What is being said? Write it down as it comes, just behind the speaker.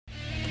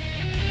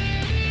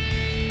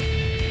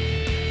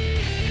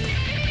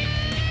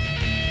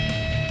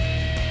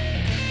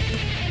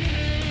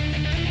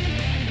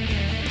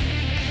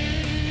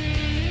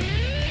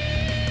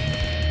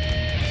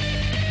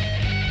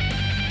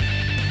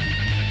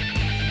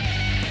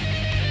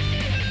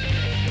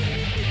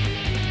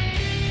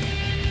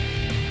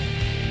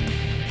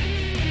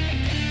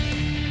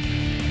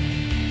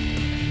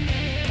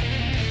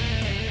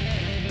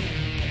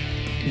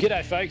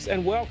G'day, folks,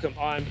 and welcome.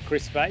 I'm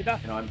Chris Faber.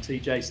 And I'm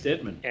TJ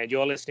Stedman. And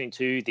you're listening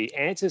to the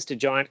Answers to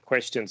Giant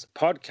Questions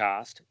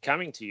podcast,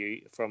 coming to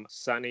you from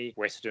sunny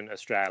Western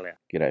Australia.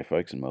 G'day,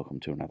 folks, and welcome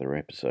to another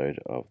episode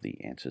of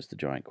the Answers to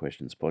Giant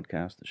Questions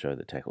podcast, the show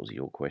that tackles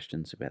your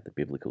questions about the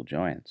biblical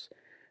giants.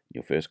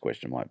 Your first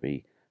question might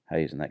be,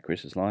 hey, isn't that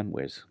Chris's line?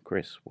 Where's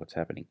Chris? What's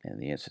happening?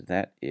 And the answer to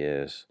that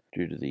is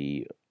due to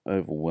the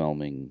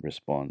overwhelming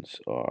response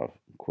of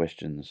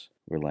questions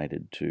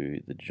related to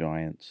the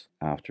giants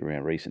after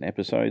our recent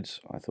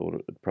episodes, I thought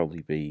it would probably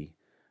be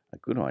a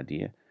good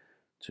idea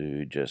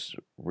to just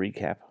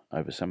recap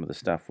over some of the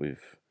stuff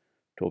we've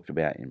talked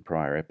about in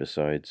prior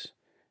episodes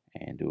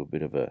and do a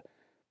bit of a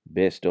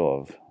best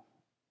of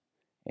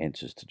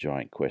answers to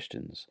giant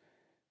questions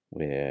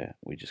where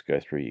we just go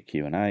through your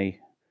Q&A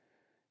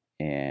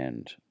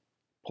and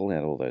pull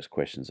out all those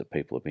questions that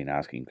people have been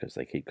asking because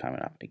they keep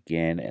coming up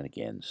again and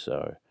again.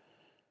 So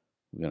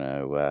we're going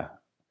to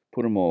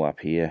put them all up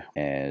here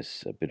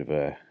as a bit of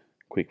a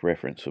quick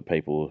reference for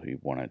people who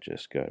want to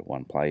just go to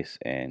one place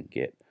and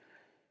get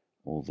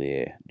all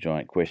their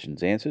giant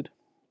questions answered.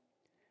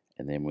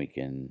 And then we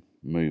can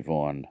move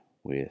on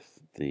with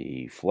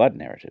the flood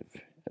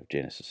narrative of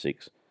Genesis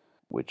 6,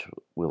 which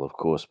will, of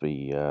course,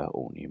 be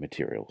all new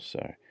material.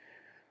 So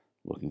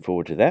looking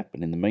forward to that.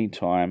 But in the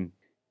meantime,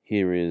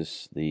 here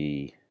is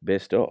the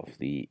best of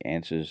the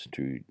Answers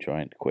to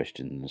Giant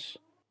Questions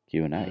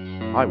Q&A.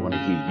 I want to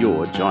hear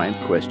your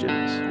giant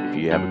questions. If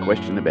you have a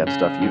question about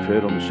stuff you've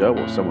heard on the show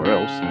or somewhere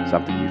else,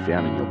 something you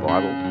found in your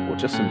Bible, or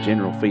just some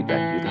general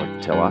feedback you'd like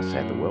to tell us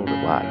and the world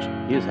at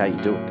large, here's how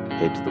you do it.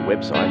 Head to the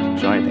website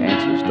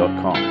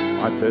giantanswers.com.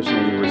 I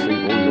personally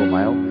receive all your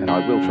mail, and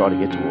I will try to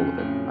get to all of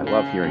it. I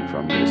love hearing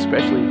from you,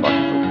 especially if I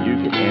can help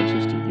you get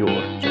answers to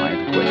your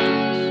giant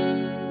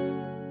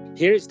questions.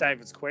 Here is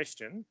David's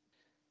question.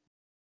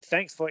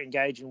 Thanks for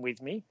engaging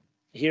with me.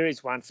 Here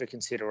is one for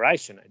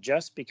consideration.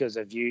 Just because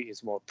a view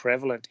is more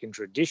prevalent in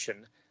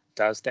tradition,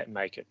 does that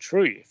make it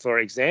true? For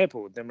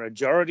example, the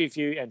majority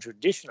view and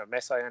tradition of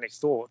Messianic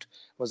thought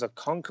was a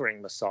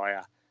conquering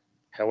Messiah.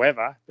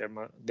 However,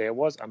 there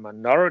was a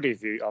minority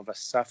view of a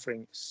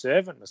suffering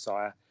servant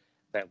Messiah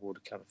that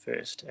would come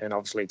first. And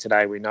obviously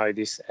today we know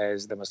this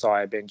as the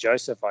Messiah Ben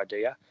Joseph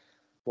idea.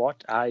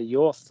 What are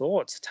your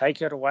thoughts?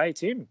 Take it away,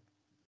 Tim.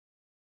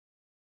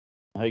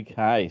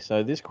 Okay,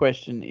 so this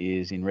question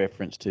is in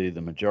reference to the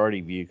majority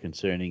view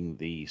concerning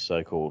the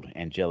so-called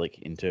angelic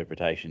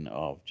interpretation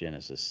of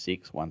Genesis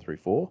 6, 1 through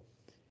 4.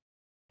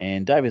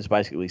 And David's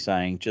basically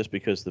saying just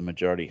because the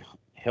majority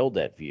held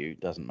that view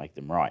doesn't make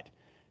them right.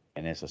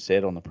 And as I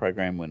said on the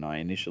program when I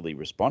initially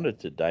responded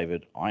to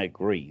David, I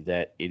agree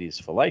that it is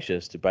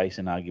fallacious to base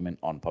an argument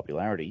on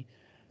popularity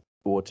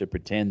or to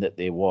pretend that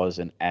there was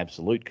an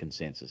absolute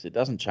consensus. It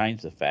doesn't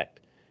change the fact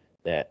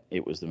that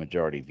it was the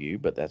majority view,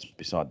 but that's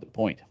beside the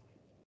point.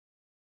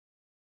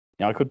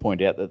 Now, I could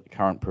point out that the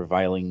current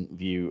prevailing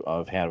view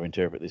of how to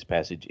interpret this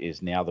passage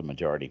is now the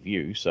majority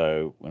view,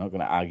 so we're not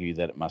going to argue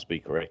that it must be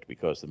correct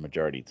because the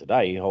majority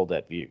today hold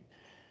that view,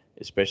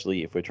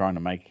 especially if we're trying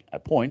to make a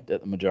point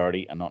that the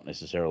majority are not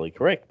necessarily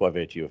correct by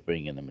virtue of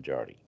being in the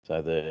majority.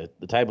 So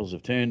the tables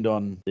have turned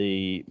on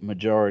the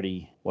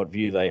majority, what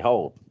view they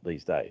hold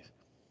these days.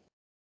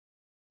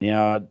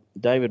 Now,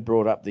 David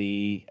brought up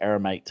the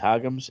Aramaic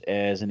Targums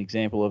as an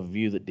example of a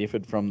view that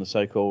differed from the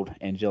so-called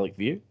angelic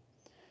view.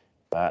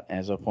 But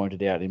as I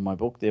pointed out in my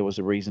book, there was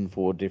a reason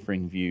for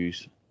differing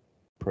views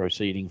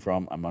proceeding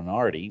from a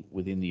minority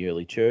within the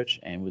early church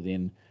and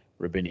within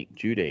Rabbinic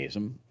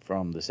Judaism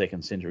from the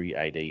 2nd century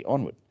AD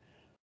onward.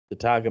 The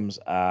Targums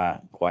are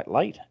quite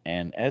late,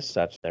 and as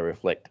such, they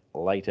reflect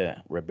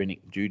later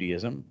Rabbinic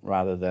Judaism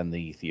rather than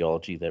the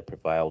theology that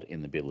prevailed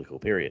in the biblical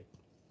period.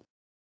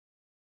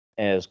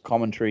 As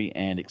commentary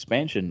and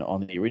expansion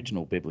on the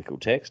original biblical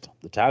text,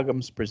 the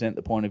Targums present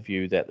the point of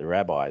view that the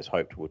rabbis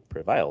hoped would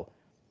prevail.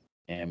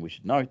 And we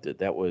should note that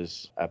that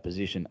was a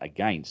position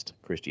against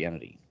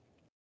Christianity.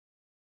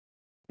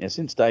 Now,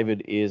 since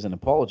David is an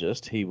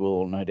apologist, he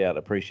will no doubt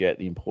appreciate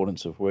the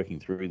importance of working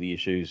through the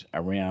issues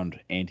around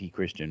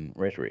anti-Christian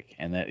rhetoric,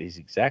 and that is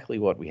exactly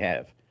what we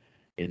have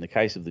in the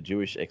case of the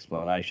Jewish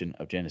explanation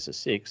of Genesis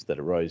 6 that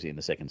arose in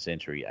the 2nd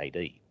century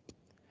AD.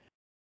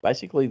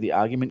 Basically, the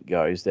argument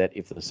goes that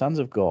if the sons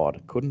of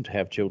God couldn't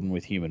have children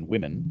with human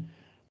women,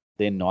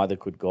 then neither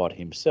could God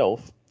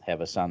himself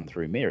have a son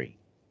through Mary.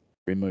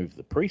 Remove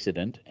the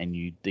precedent and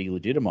you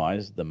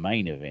delegitimize the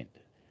main event.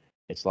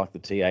 It's like the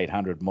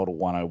T-800 Model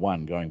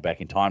 101 going back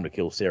in time to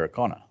kill Sarah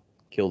Connor.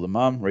 Kill the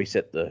mum,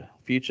 reset the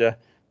future,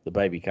 the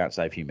baby can't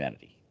save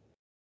humanity.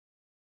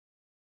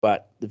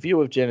 But the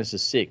view of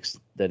Genesis 6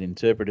 that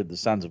interpreted the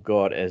sons of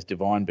God as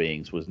divine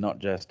beings was not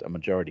just a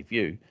majority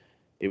view,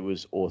 it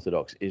was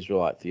Orthodox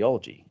Israelite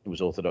theology. It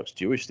was Orthodox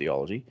Jewish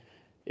theology.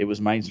 It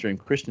was mainstream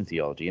Christian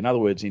theology. In other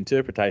words,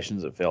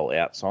 interpretations that fell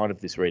outside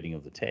of this reading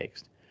of the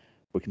text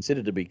were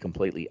considered to be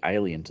completely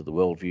alien to the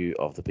worldview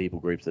of the people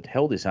groups that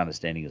held this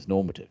understanding as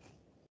normative.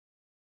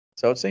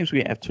 So it seems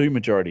we have two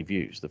majority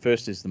views. The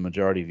first is the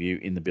majority view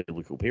in the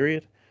biblical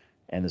period,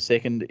 and the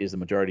second is the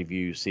majority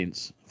view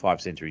since 5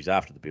 centuries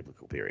after the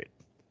biblical period.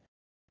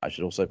 I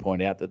should also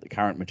point out that the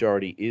current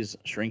majority is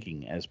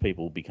shrinking as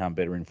people become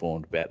better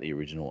informed about the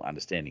original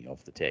understanding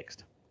of the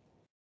text.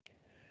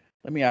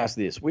 Let me ask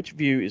this: which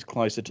view is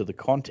closer to the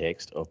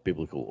context of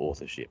biblical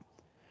authorship?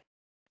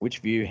 Which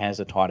view has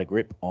a tighter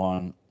grip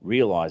on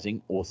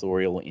realizing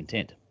authorial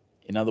intent?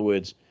 In other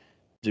words,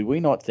 do we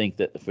not think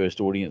that the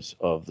first audience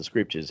of the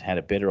scriptures had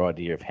a better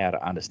idea of how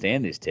to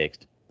understand this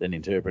text than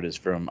interpreters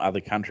from other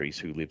countries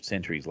who lived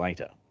centuries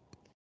later?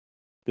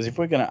 Because if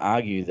we're going to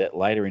argue that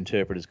later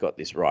interpreters got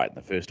this right and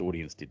the first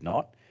audience did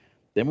not,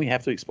 then we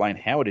have to explain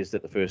how it is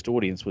that the first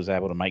audience was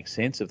able to make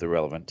sense of the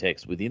relevant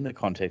text within the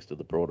context of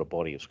the broader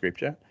body of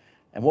scripture,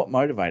 and what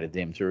motivated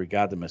them to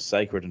regard them as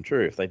sacred and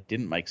true if they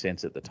didn't make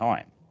sense at the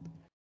time.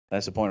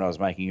 That's the point I was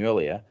making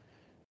earlier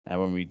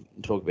when we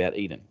talk about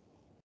Eden.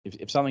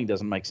 If something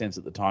doesn't make sense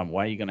at the time,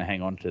 why are you going to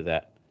hang on to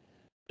that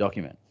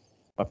document?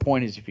 My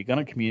point is, if you're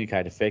going to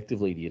communicate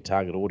effectively to your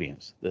target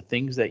audience, the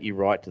things that you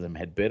write to them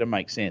had better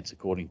make sense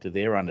according to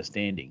their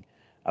understanding.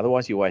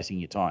 Otherwise, you're wasting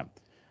your time.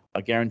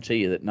 I guarantee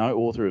you that no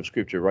author of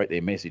scripture wrote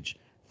their message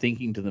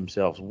thinking to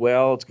themselves,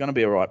 well, it's going to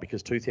be all right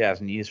because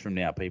 2,000 years from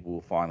now, people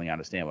will finally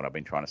understand what I've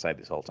been trying to say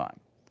this whole time.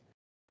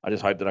 I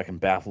just hope that I can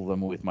baffle them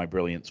with my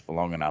brilliance for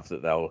long enough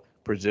that they'll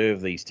preserve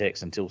these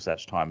texts until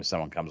such time as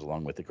someone comes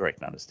along with the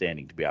correct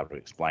understanding to be able to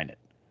explain it.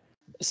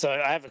 So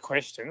I have a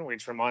question,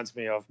 which reminds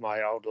me of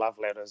my old love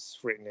letters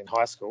written in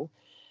high school.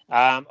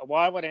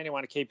 Why would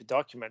anyone keep a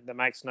document that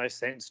makes no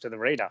sense to the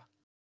reader?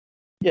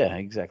 Yeah,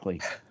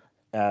 exactly.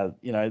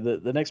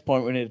 The next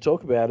point we need to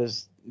talk about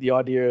is the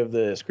idea of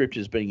the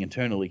scriptures being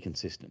internally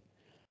consistent.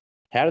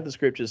 How did the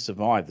scriptures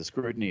survive the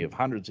scrutiny of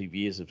hundreds of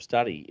years of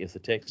study if the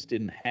text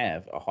didn't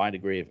have a high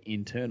degree of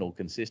internal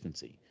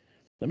consistency?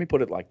 Let me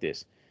put it like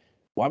this.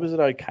 Why was it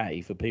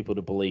okay for people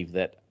to believe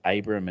that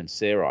Abram and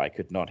Sarai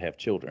could not have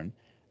children,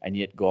 and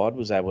yet God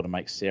was able to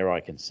make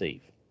Sarai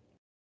conceive?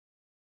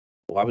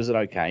 Why was it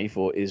okay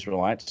for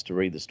Israelites to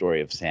read the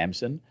story of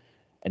Samson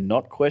and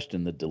not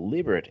question the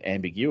deliberate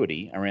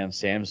ambiguity around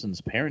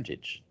Samson's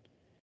parentage?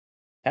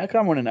 How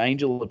come when an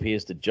angel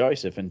appears to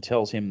Joseph and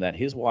tells him that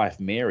his wife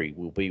Mary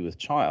will be with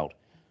child,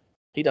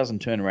 he doesn't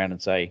turn around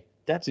and say,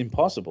 that's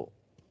impossible?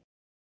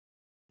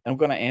 I'm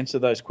going to answer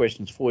those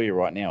questions for you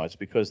right now. It's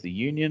because the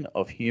union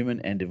of human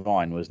and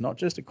divine was not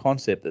just a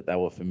concept that they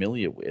were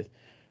familiar with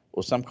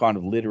or some kind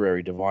of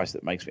literary device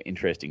that makes for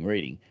interesting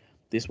reading.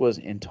 This was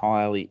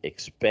entirely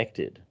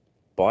expected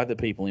by the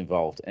people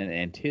involved and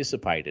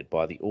anticipated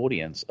by the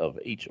audience of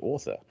each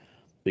author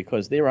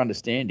because their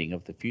understanding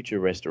of the future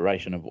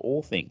restoration of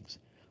all things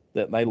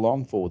that they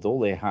longed for with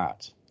all their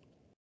hearts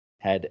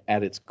had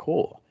at its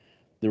core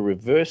the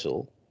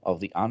reversal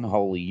of the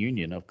unholy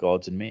union of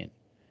gods and men.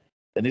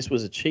 And this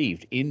was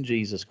achieved in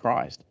Jesus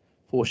Christ,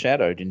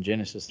 foreshadowed in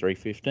Genesis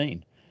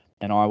 3:15.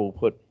 And I will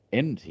put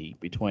enmity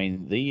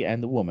between thee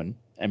and the woman,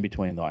 and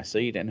between thy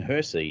seed and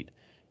her seed.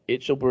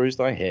 It shall bruise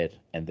thy head,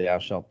 and thou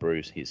shalt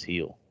bruise his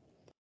heel.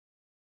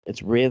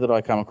 It's rare that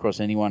I come across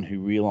anyone who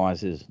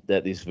realizes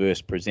that this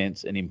verse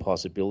presents an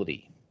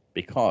impossibility,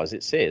 because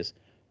it says,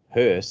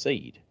 her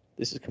seed.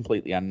 This is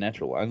completely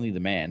unnatural. Only the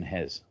man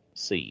has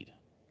seed.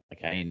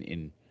 Okay,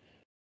 in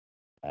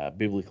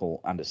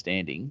biblical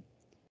understanding,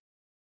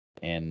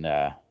 and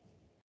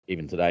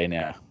even today in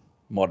our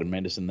modern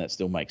medicine, that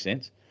still makes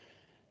sense.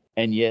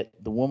 And yet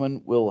the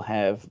woman will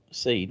have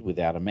seed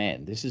without a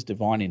man. This is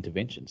divine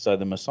intervention. So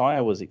the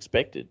Messiah was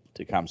expected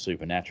to come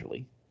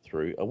supernaturally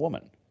through a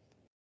woman.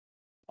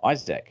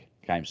 Isaac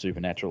came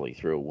supernaturally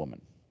through a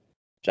woman.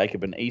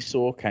 Jacob and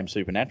Esau came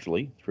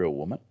supernaturally through a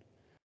woman.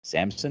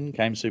 Samson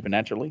came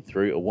supernaturally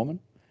through a woman.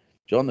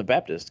 John the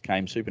Baptist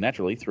came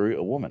supernaturally through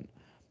a woman.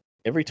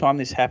 Every time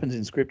this happens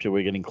in Scripture,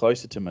 we're getting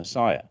closer to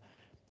Messiah.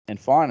 And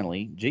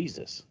finally,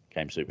 Jesus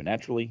came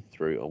supernaturally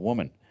through a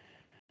woman.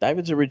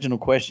 David's original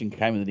question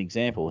came with an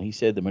example. He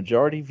said the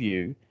majority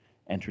view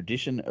and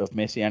tradition of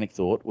messianic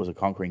thought was a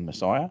conquering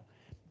Messiah.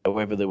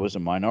 However, there was a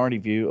minority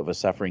view of a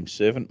suffering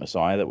servant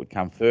Messiah that would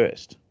come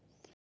first,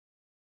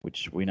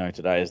 which we know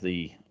today as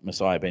the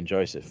Messiah ben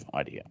Joseph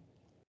idea.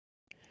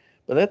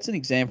 But that's an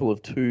example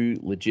of two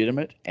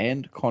legitimate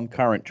and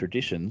concurrent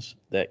traditions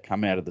that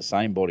come out of the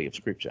same body of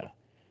Scripture.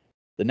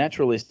 The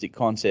naturalistic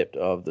concept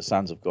of the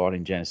sons of God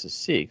in Genesis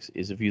 6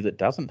 is a view that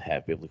doesn't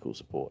have biblical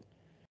support,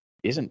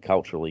 isn't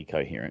culturally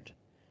coherent,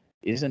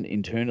 isn't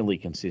internally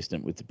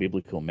consistent with the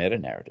biblical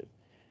meta-narrative,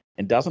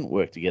 and doesn't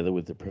work together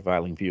with the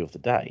prevailing view of the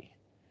day.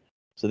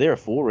 So there are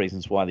 4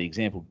 reasons why the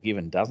example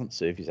given doesn't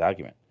serve his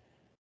argument.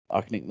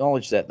 I can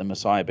acknowledge that the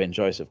Messiah ben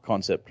Joseph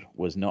concept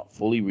was not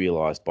fully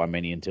realized by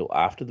many until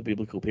after the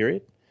biblical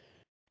period,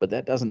 but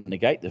that doesn't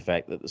negate the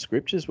fact that the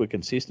scriptures were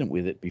consistent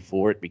with it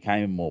before it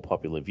became a more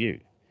popular view.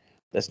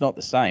 That's not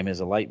the same as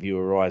a late view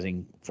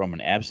arising from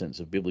an absence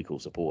of biblical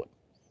support.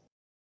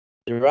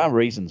 There are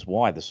reasons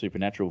why the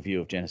supernatural view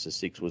of Genesis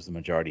 6 was the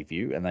majority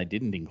view, and they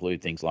didn't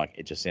include things like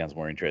it just sounds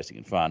more interesting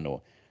and fun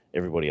or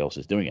everybody else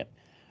is doing it.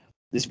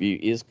 This view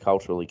is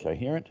culturally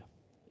coherent.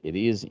 It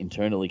is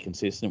internally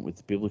consistent with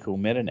the biblical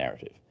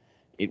meta-narrative.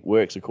 It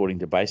works according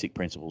to basic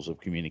principles of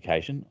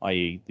communication,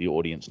 i.e. the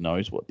audience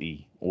knows what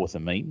the author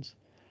means.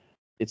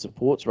 It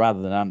supports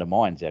rather than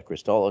undermines our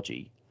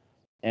Christology,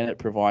 and it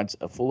provides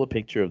a fuller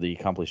picture of the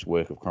accomplished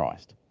work of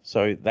Christ.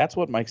 So that's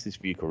what makes this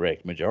view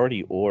correct,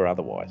 majority or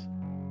otherwise.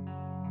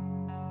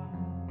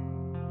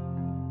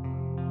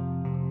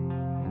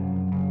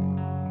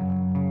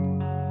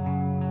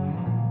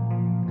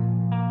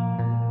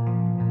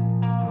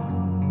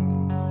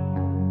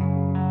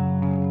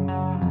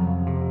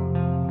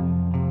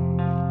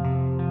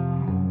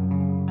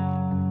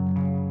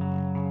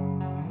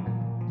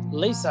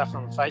 Lisa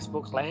from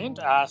Facebook Land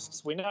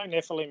asks, we know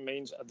Nephilim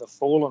means the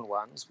fallen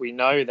ones. We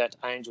know that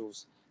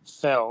angels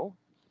fell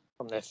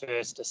from their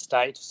first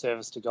estate,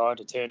 service to God,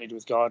 eternity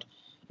with God,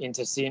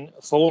 into sin.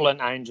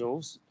 Fallen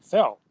angels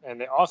fell, and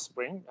their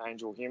offspring,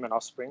 angel, human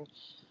offspring,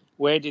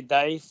 where did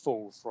they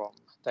fall from?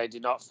 They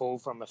did not fall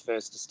from a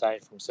first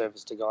estate, from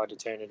service to God,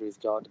 eternity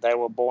with God. They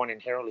were born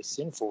inherently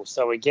sinful.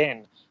 So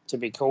again, to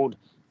be called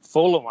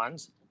fallen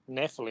ones,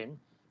 Nephilim,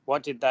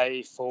 what did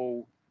they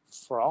fall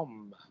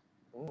from?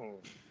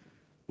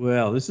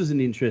 Well, this is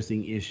an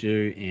interesting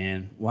issue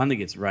and one that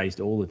gets raised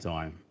all the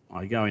time.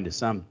 I go into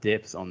some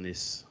depth on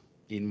this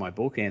in my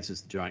book,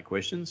 Answers to Giant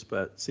Questions,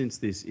 but since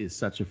this is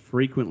such a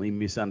frequently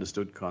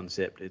misunderstood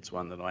concept, it's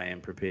one that I am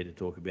prepared to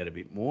talk about a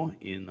bit more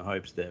in the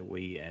hopes that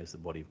we, as the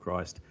body of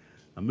Christ,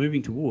 are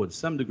moving towards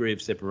some degree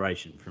of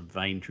separation from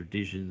vain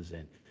traditions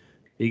and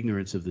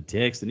ignorance of the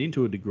text and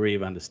into a degree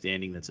of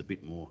understanding that's a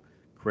bit more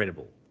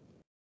credible.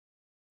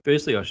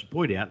 Firstly, I should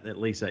point out that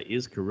Lisa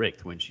is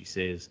correct when she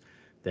says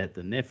that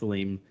the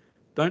Nephilim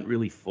don't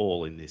really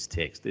fall in this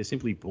text. They're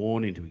simply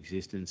born into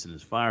existence, and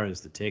as far as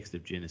the text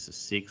of Genesis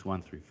 6,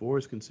 1 through 4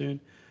 is concerned,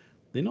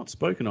 they're not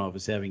spoken of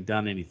as having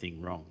done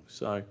anything wrong.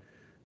 So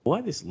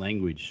why this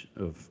language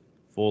of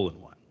fallen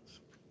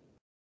ones?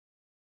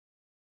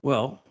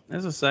 Well,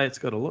 as I say, it's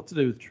got a lot to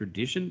do with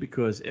tradition,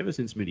 because ever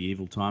since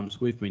medieval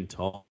times, we've been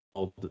told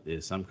that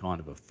there's some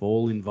kind of a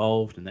fall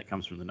involved, and that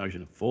comes from the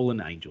notion of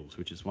fallen angels,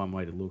 which is one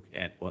way to look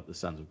at what the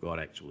sons of God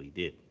actually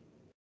did.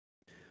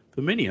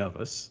 For many of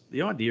us,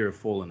 the idea of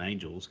fallen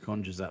angels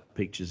conjures up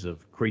pictures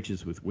of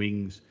creatures with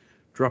wings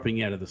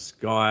dropping out of the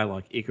sky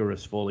like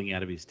Icarus falling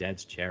out of his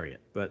dad's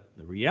chariot. But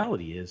the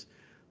reality is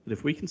that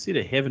if we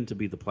consider heaven to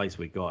be the place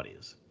where God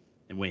is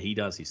and where he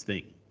does his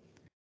thing,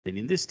 then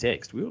in this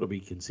text we ought to be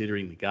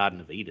considering the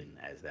Garden of Eden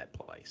as that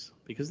place,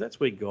 because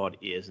that's where God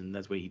is and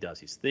that's where he does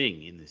his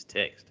thing in this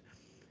text.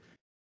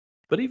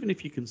 But even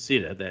if you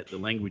consider that the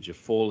language of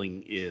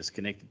falling is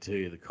connected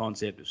to the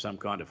concept of some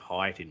kind of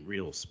height in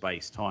real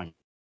space-time,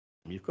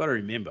 you've got to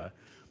remember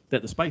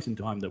that the space and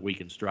time that we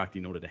construct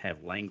in order to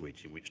have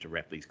language in which to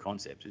wrap these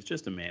concepts is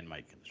just a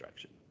man-made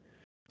construction.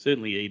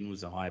 Certainly Eden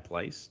was a high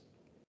place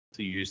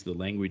to use the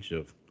language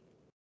of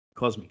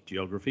cosmic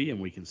geography, and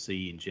we can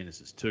see in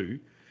Genesis 2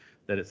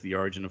 that it's the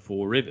origin of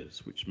 4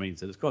 rivers, which means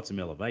that it's got some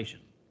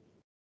elevation.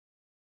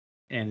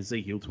 And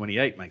Ezekiel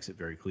 28 makes it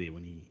very clear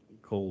when he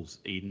calls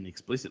Eden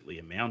explicitly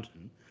a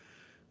mountain.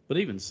 But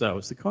even so,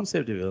 it's the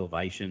concept of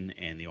elevation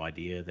and the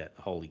idea that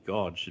the holy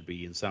God should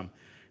be in some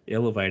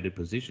elevated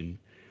position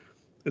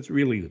that's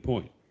really the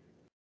point.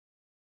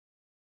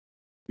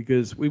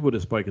 Because we would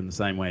have spoken the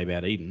same way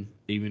about Eden,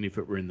 even if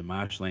it were in the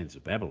marshlands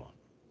of Babylon.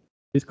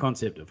 This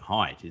concept of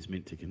height is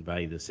meant to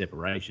convey the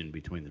separation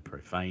between the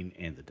profane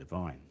and the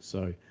divine.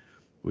 So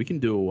we can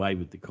do away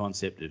with the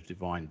concept of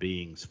divine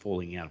beings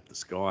falling out of the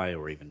sky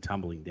or even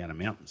tumbling down a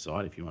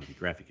mountainside, if you want to be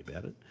graphic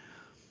about it.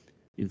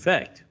 In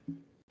fact,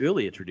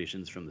 earlier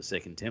traditions from the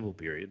Second Temple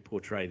period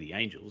portray the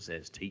angels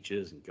as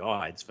teachers and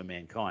guides for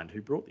mankind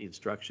who brought the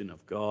instruction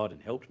of God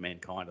and helped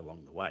mankind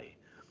along the way.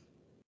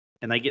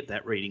 And they get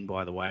that reading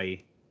by the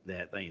way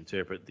that they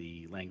interpret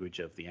the language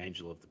of the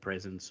angel of the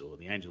presence or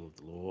the angel of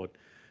the Lord,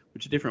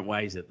 which are different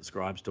ways that the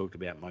scribes talked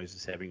about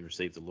Moses having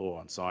received the law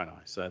on Sinai.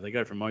 So they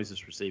go from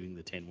Moses receiving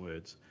the 10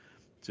 words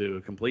to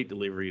a complete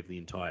delivery of the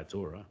entire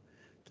Torah,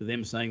 to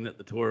them saying that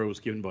the Torah was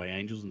given by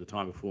angels in the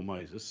time before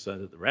Moses, so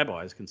that the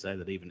rabbis can say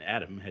that even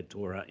Adam had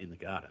Torah in the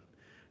garden.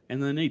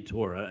 And they need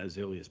Torah as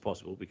early as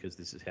possible because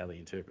this is how they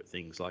interpret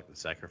things like the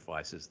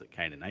sacrifices that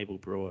Cain and Abel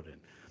brought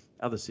and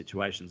other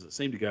situations that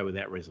seem to go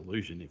without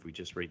resolution if we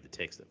just read the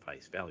text at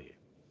face value.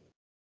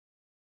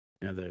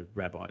 Now, the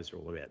rabbis are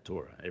all about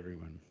Torah.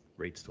 Everyone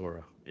reads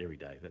Torah every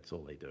day. That's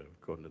all they do.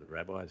 According to the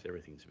rabbis,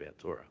 everything's about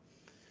Torah.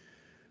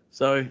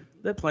 So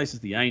that places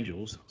the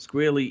angels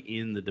squarely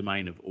in the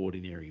domain of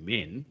ordinary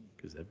men,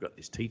 because they've got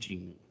this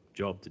teaching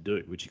job to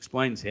do, which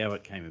explains how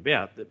it came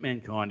about that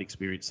mankind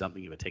experienced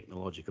something of a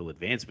technological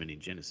advancement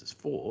in Genesis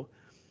 4,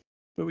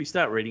 where we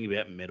start reading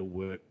about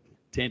metalwork,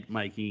 tent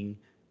making,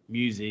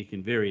 music,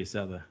 and various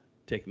other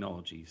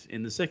technologies.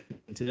 In the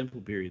Second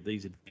Temple period,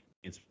 these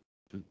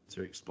advancements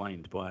are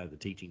explained by the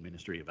teaching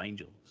ministry of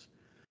angels.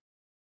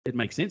 It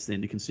makes sense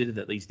then to consider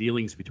that these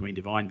dealings between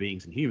divine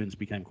beings and humans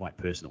became quite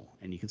personal,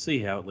 and you can see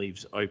how it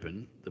leaves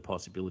open the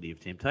possibility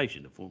of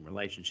temptation to form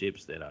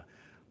relationships that are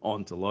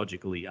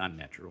ontologically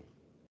unnatural.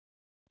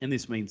 And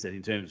this means that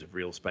in terms of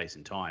real space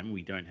and time,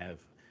 we don't have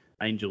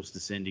angels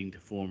descending to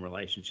form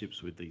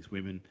relationships with these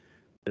women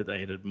that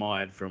they had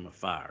admired from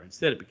afar.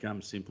 Instead, it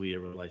becomes simply a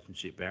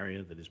relationship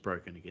barrier that is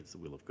broken against the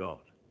will of God.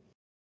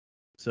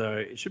 So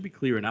it should be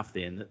clear enough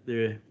then that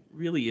there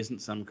really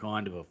isn't some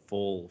kind of a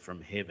fall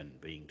from heaven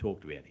being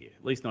talked about here,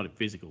 at least not in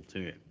physical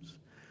terms.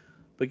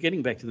 But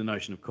getting back to the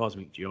notion of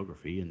cosmic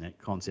geography and that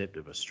concept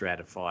of a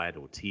stratified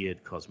or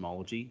tiered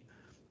cosmology,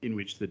 in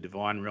which the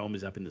divine realm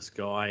is up in the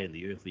sky and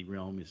the earthly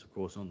realm is, of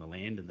course, on the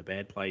land, and the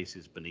bad place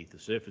is beneath the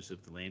surface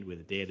of the land where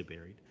the dead are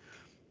buried.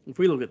 If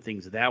we look at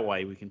things that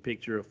way, we can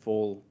picture a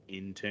fall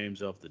in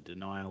terms of the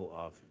denial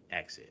of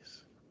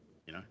access.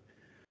 You know,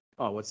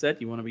 oh, what's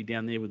that? You want to be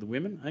down there with the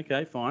women?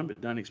 Okay, fine, but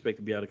don't expect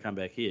to be able to come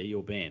back here.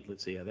 You're banned.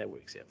 Let's see how that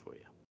works out for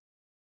you.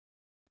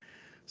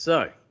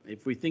 So,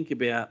 if we think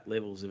about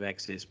levels of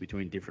access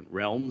between different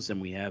realms, and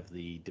we have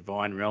the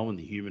divine realm and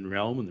the human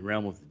realm and the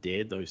realm of the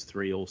dead, those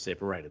three all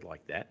separated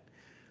like that,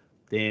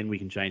 then we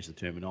can change the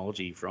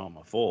terminology from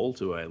a fall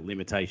to a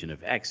limitation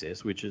of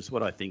access, which is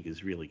what I think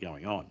is really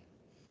going on.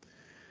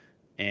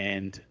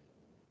 And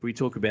if we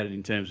talk about it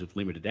in terms of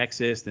limited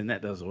access, then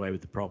that does away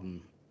with the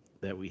problem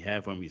that we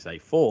have when we say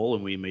fall,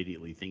 and we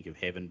immediately think of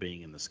heaven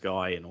being in the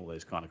sky and all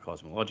those kind of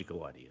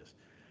cosmological ideas.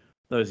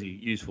 Those are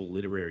useful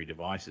literary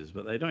devices,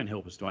 but they don't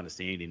help us to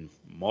understand in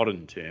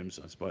modern terms,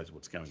 I suppose,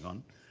 what's going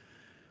on.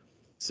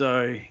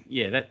 So,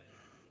 yeah,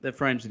 that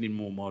frames it in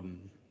more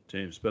modern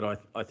terms, but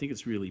I think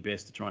it's really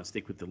best to try and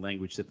stick with the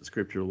language that the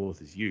scriptural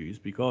authors use,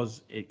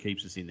 because it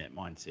keeps us in that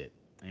mindset.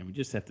 And we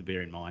just have to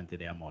bear in mind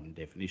that our modern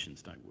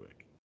definitions don't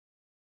work.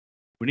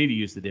 We need to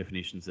use the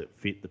definitions that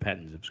fit the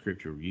patterns of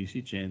scriptural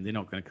usage, and they're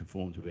not going to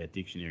conform to our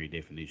dictionary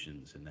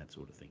definitions and that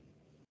sort of thing.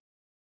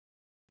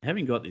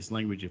 Having got this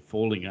language of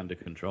falling under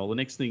control, the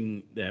next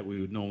thing that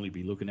we would normally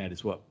be looking at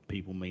is what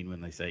people mean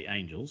when they say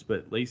angels.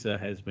 But Lisa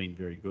has been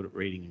very good at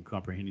reading and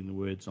comprehending the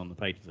words on the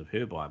pages of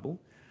her Bible,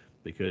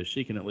 because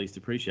she can at least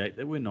appreciate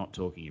that we're not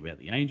talking about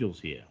the angels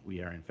here.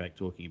 We are in fact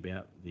talking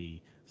about the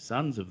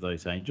sons of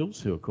those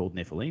angels, who are called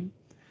Nephilim.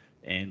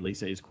 And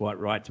Lisa is quite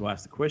right to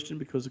ask the question,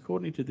 because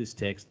according to this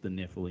text, the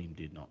Nephilim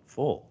did not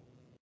fall.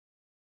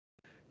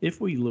 If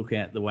we look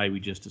at the way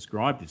we just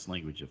described this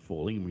language of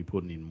falling, and we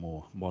put it in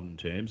more modern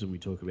terms, and we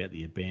talk about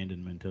the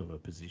abandonment of a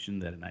position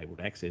that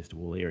enabled access to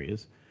all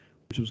areas,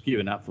 which was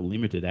given up for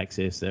limited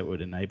access that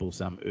would enable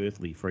some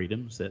earthly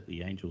freedoms that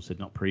the angels had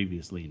not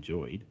previously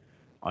enjoyed,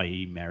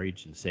 i.e.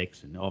 marriage and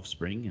sex and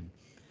offspring, and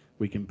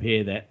we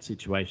compare that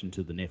situation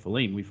to the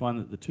Nephilim, we find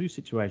that the two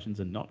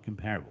situations are not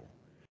comparable.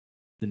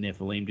 The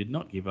Nephilim did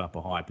not give up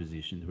a high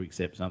position to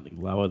accept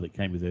something lower that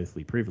came with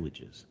earthly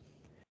privileges.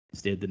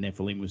 Instead, the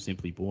Nephilim was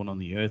simply born on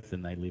the earth,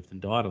 and they lived and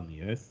died on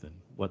the earth, and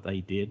what they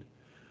did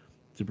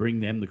to bring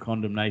them the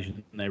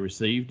condemnation they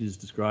received is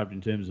described in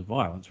terms of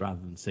violence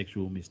rather than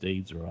sexual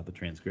misdeeds or other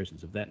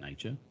transgressions of that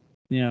nature.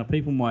 Now,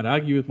 people might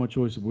argue with my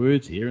choice of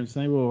words here and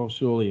say, well,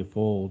 surely a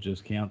fall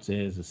just counts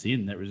as a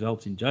sin that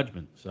results in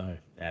judgment. So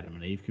Adam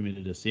and Eve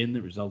committed a sin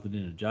that resulted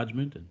in a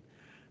judgment, and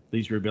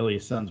these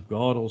rebellious sons of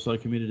God also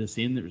committed a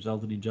sin that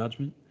resulted in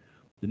judgment.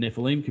 The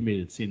Nephilim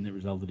committed sin that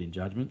resulted in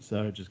judgment,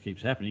 so it just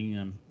keeps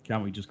happening.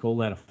 Can't we just call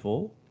that a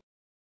fall?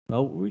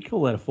 Well, we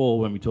call that a fall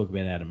when we talk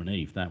about Adam and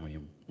Eve, don't we?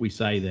 We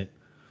say that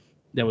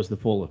that was the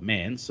fall of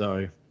man,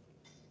 so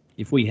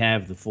if we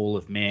have the fall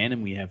of man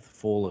and we have the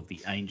fall of the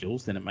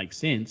angels, then it makes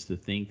sense to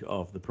think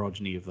of the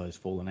progeny of those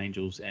fallen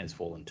angels as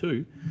fallen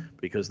too,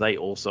 because they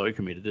also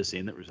committed a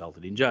sin that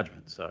resulted in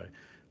judgment. So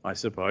I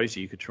suppose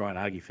you could try and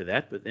argue for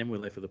that, but then we're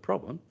left with a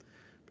problem,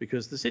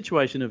 because the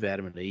situation of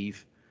Adam and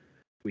Eve,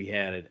 we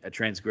had a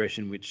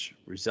transgression which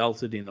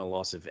resulted in a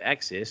loss of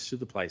access to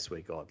the place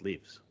where God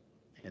lives.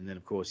 And then,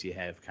 of course, you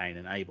have Cain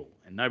and Abel.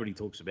 And nobody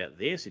talks about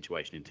their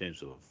situation in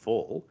terms of a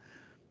fall,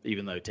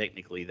 even though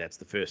technically that's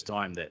the first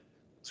time that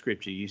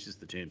Scripture uses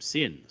the term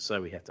sin.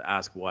 So we have to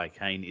ask why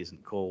Cain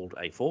isn't called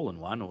a fallen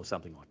one or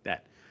something like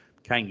that.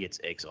 Cain gets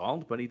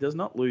exiled, but he does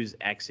not lose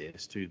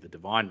access to the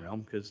divine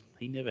realm because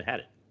he never had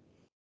it.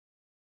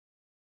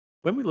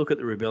 When we look at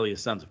the rebellious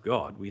sons of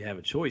God, we have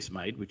a choice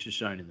made, which is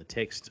shown in the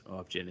text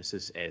of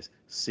Genesis as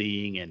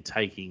seeing and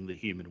taking the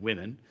human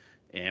women,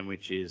 and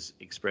which is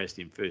expressed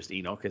in 1st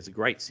Enoch as a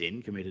great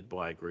sin committed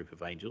by a group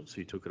of angels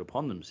who took it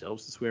upon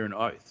themselves to swear an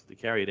oath to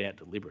carry it out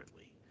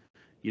deliberately.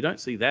 You don't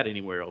see that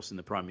anywhere else in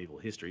the primeval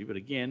history, but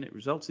again, it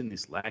results in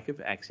this lack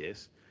of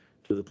access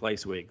to the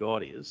place where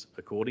God is,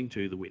 according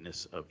to the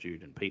witness of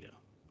Jude and Peter.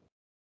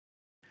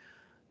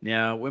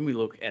 Now, when we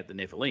look at the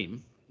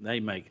Nephilim, they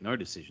make no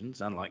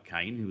decisions, unlike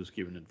Cain, who was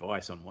given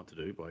advice on what to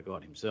do by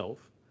God himself,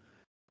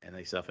 and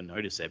they suffer no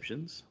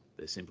deceptions.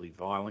 They're simply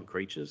violent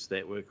creatures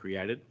that were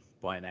created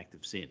by an act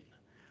of sin.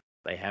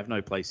 They have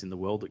no place in the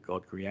world that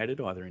God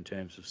created, either in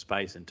terms of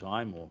space and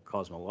time or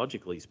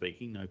cosmologically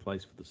speaking, no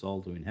place for the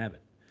soul to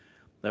inhabit.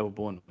 They were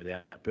born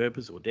without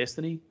purpose or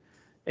destiny,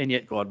 and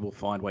yet God will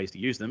find ways to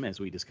use them, as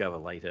we discover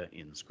later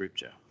in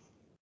Scripture.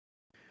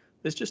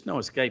 There's just no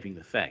escaping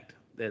the fact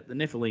that the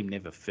Nephilim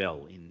never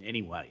fell in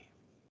any way.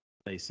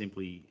 They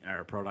simply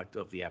are a product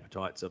of the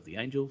appetites of the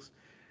angels,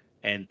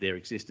 and their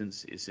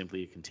existence is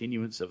simply a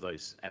continuance of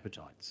those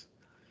appetites.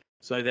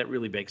 So that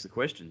really begs the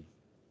question,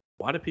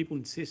 why do people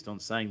insist on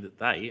saying that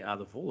they are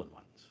the fallen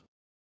ones?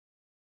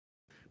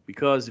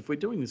 Because if we're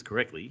doing this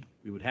correctly,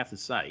 we would have to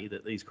say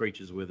that these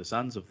creatures were the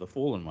sons of the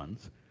fallen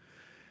ones,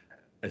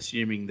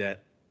 assuming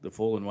that the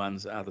fallen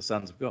ones are the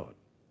sons of God.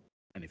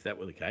 And if that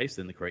were the case,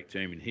 then the correct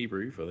term in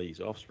Hebrew for these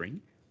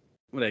offspring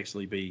would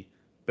actually be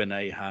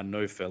B'nai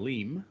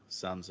HaNophalim,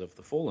 sons of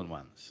the fallen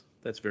ones.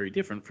 That's very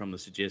different from the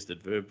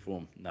suggested verb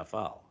form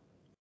Nafal.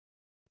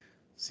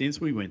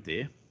 Since we went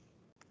there,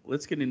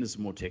 let's get into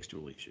some more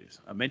textual issues.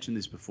 I mentioned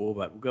this before,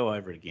 but we'll go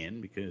over it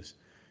again because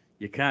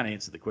you can't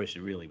answer the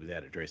question really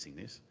without addressing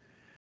this.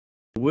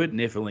 The word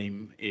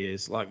Nephilim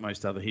is, like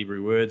most other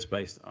Hebrew words,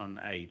 based on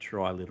a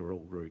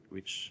triliteral root,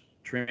 which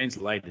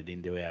translated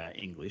into our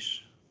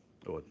English,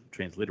 or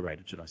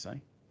transliterated, should I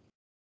say,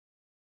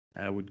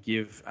 would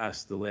give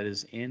us the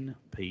letters N,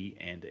 P,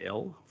 and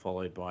L,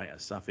 followed by a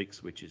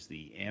suffix, which is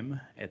the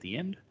M at the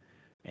end,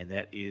 and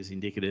that is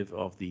indicative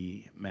of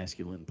the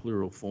masculine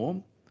plural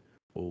form,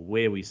 or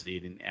where we see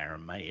it in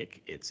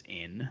Aramaic, it's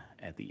N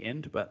at the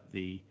end, but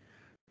the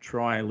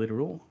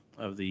triliteral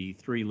of the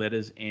three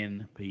letters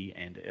N, P,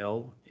 and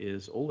L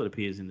is all that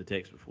appears in the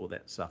text before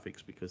that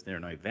suffix because there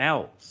are no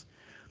vowels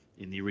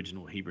in the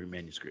original Hebrew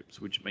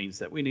manuscripts, which means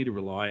that we need to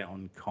rely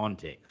on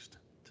context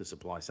to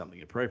supply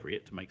something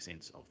appropriate to make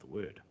sense of the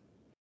word.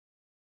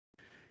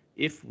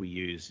 If we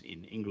use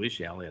in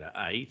English our letter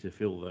A to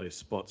fill those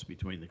spots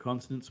between the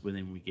consonants, well,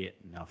 then we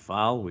get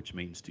nafal, which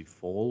means to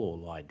fall or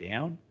lie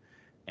down,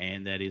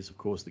 and that is, of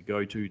course, the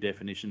go-to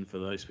definition for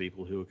those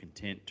people who are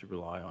content to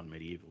rely on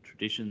medieval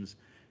traditions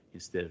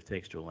instead of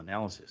textual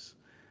analysis.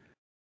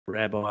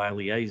 Rabbi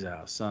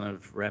Eleazar, son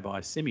of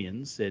Rabbi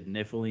Simeon, said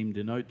Nephilim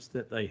denotes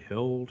that they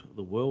hurled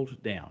the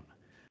world down.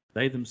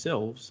 They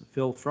themselves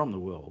fell from the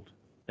world,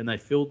 and they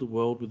filled the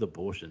world with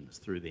abortions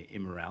through their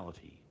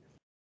immorality,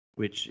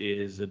 which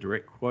is a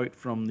direct quote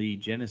from the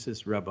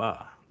Genesis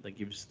Rabbah that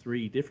gives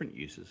three different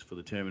uses for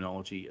the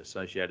terminology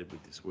associated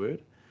with this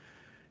word.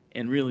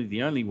 And really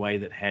the only way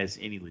that has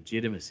any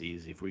legitimacy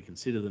is if we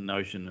consider the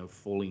notion of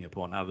falling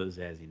upon others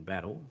as in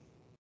battle.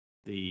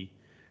 The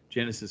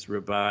Genesis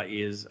Rabbah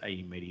is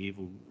a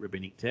medieval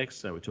rabbinic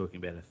text, so we're talking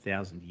about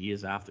 1,000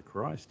 years after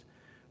Christ,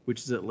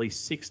 which is at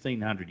least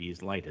 1,600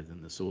 years later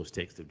than the source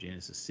text of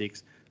Genesis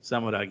 6.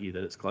 Some would argue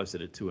that it's closer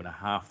to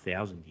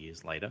 2,500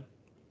 years later.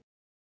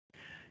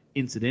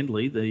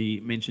 Incidentally, the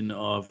mention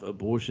of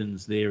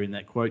abortions there in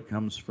that quote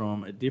comes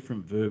from a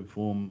different verb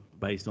form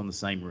based on the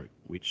same root,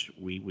 which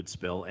we would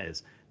spell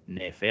as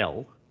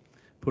nephel,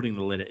 putting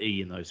the letter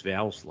E in those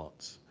vowel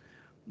slots.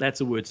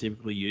 That's a word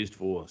typically used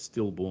for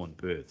stillborn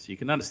births. You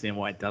can understand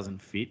why it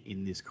doesn't fit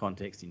in this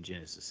context in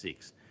Genesis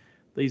 6.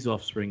 These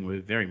offspring were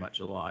very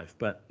much alive,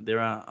 but there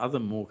are other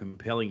more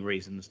compelling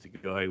reasons to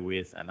go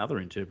with another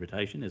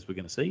interpretation, as we're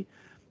going to see.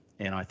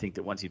 And I think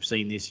that once you've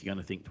seen this, you're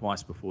going to think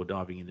twice before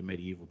diving into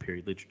medieval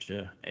period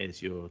literature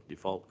as your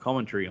default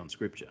commentary on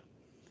Scripture.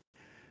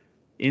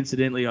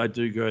 Incidentally, I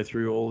do go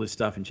through all this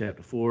stuff in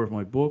chapter 4 of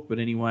my book, but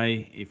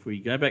anyway, if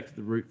we go back to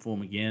the root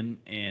form again,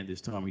 and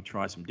this time we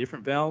try some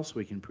different vowels,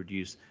 we can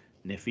produce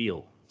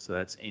nephil. So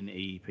that's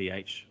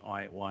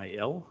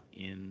N-E-P-H-I-Y-L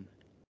in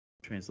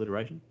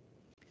transliteration.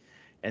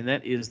 And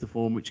that is the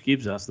form which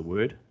gives us the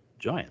word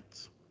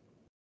giants.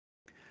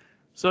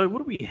 So what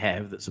do we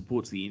have that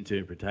supports the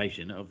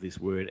interpretation of this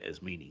word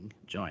as meaning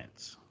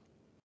giants?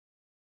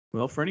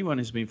 Well, for anyone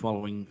who's been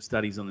following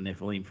studies on the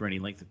Nephilim for any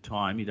length of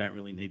time, you don't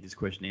really need this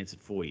question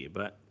answered for you.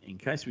 But in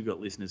case we've got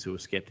listeners who are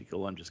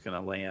skeptical, I'm just going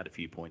to lay out a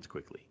few points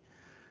quickly.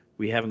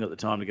 We haven't got the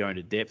time to go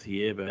into depth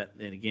here, but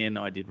then again,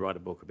 I did write a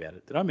book about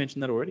it. Did I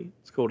mention that already?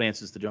 It's called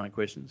Answers to Giant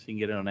Questions. You can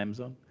get it on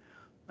Amazon,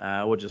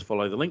 or just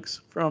follow the links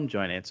from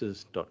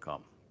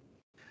giantanswers.com.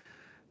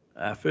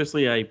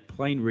 Firstly, a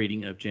plain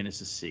reading of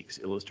Genesis 6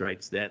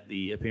 illustrates that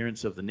the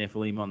appearance of the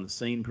Nephilim on the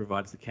scene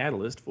provides the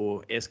catalyst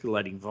for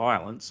escalating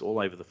violence all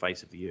over the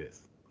face of the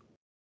earth.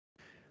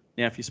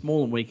 Now, if you're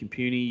small and weak and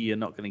puny, you're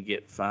not going to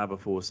get far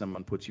before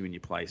someone puts you in your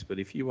place. But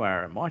if you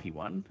are a mighty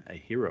one, a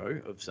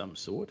hero of some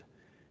sort,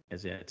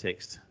 as our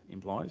text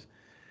implies,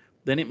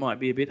 then it might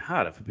be a bit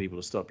harder for people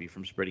to stop you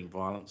from spreading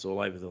violence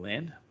all over the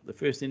land. The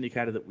first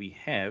indicator that we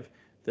have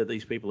that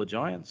these people are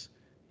giants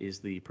is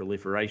the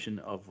proliferation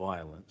of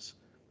violence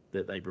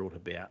that they brought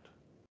about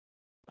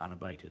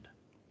unabated.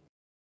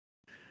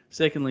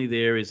 Secondly,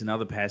 there is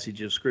another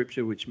passage of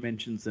Scripture which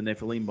mentions the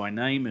Nephilim by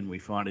name, and we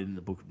find it in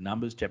the book of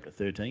Numbers, chapter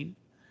 13.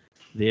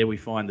 There we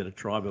find that a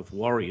tribe of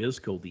warriors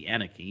called the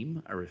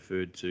Anakim are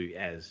referred to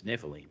as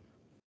Nephilim.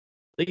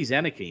 These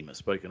Anakim are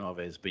spoken of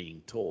as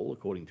being tall,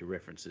 according to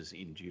references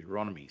in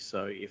Deuteronomy.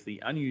 So if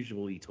the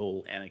unusually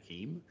tall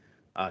Anakim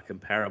are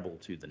comparable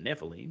to the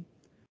Nephilim,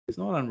 it's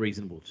not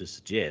unreasonable to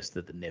suggest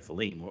that the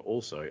Nephilim were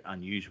also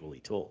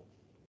unusually tall.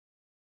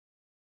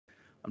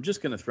 I'm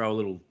just going to throw a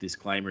little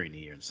disclaimer in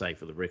here and say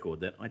for the record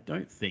that I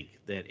don't think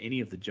that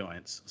any of the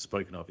giants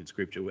spoken of in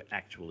Scripture were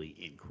actually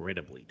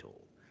incredibly tall.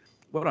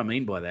 What I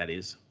mean by that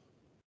is,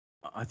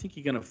 I think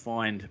you're going to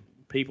find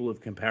people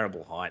of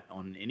comparable height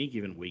on any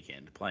given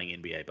weekend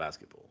playing NBA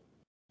basketball.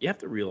 You have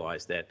to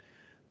realize that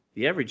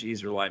the average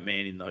Israelite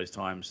man in those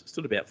times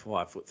stood about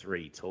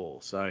 5'3" tall.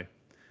 So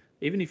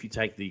even if you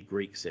take the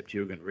Greek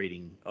Septuagint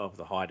reading of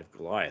the height of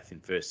Goliath in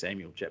 1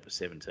 Samuel chapter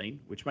 17,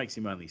 which makes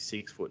him only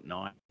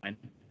 6'9",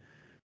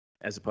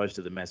 as opposed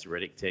to the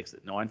Masoretic text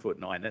at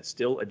 9'9". That's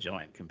still a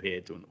giant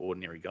compared to an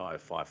ordinary guy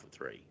of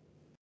 5'3".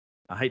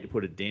 I hate to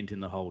put a dent in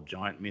the whole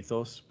giant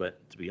mythos,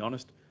 but to be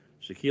honest,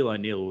 Shaquille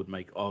O'Neal would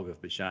make Og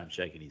of Bashan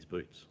shake in his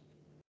boots.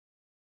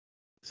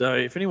 So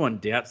if anyone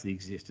doubts the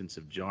existence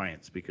of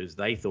giants because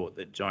they thought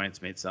that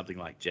giants meant something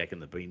like Jack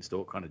and the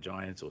Beanstalk kind of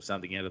giants or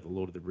something out of the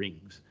Lord of the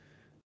Rings,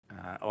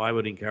 I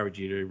would encourage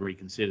you to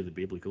reconsider the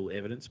biblical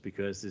evidence,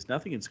 because there's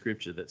nothing in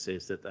Scripture that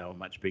says that they were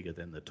much bigger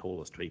than the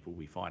tallest people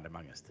we find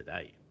among us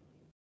today.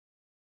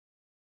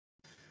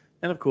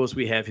 And of course,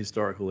 we have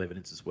historical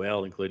evidence as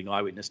well, including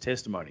eyewitness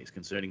testimonies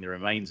concerning the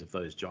remains of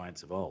those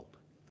giants of old.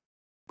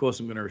 Of course,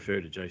 I'm going to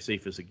refer to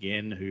Josephus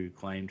again, who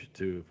claimed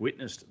to have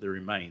witnessed the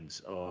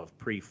remains of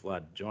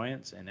pre-flood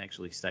giants and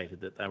actually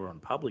stated that they were on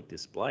public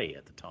display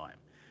at the time.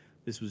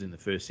 This was in the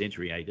 1st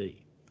century AD.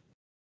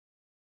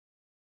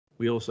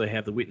 We also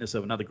have the witness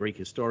of another Greek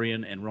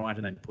historian and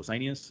writer named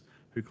Pausanias,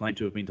 who claimed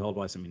to have been told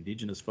by some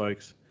indigenous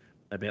folks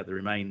about the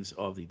remains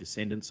of the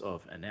descendants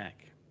of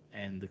Anak.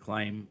 And the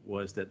claim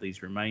was that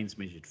these remains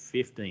measured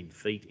 15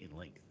 feet in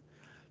length.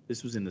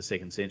 This was in the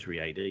 2nd century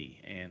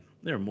AD, and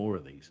there are more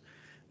of these.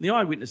 The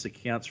eyewitness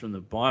accounts from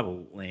the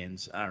Bible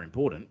lands are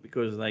important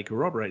because they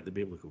corroborate the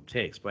biblical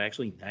text by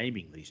actually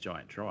naming these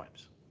giant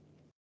tribes.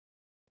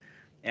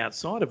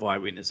 Outside of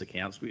eyewitness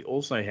accounts, we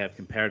also have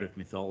comparative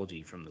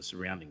mythology from the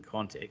surrounding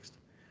context,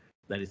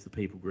 that is the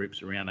people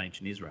groups around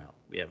ancient Israel.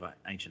 We have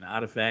ancient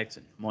artifacts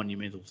and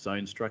monumental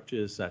stone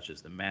structures, such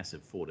as the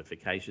massive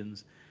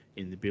fortifications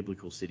in the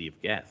biblical city of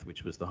Gath,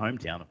 which was the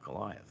hometown of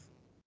Goliath.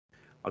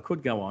 I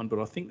could go on, but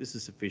I think this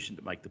is sufficient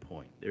to make the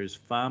point. There is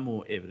far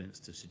more evidence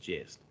to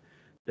suggest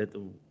that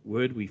the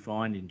word we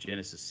find in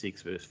Genesis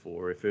 6 verse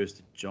 4 refers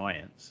to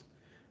giants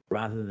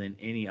rather than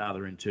any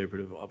other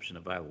interpretive option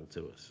available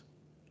to us.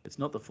 It's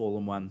not the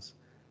fallen ones,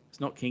 it's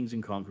not kings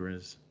and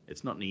conquerors,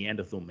 it's not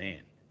Neanderthal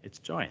man, it's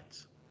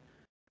giants.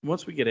 And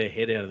once we get our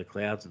head out of the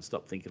clouds and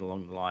stop thinking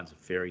along the lines of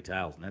fairy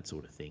tales and that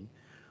sort of thing,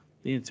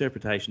 the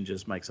interpretation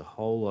just makes a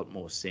whole lot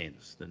more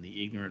sense than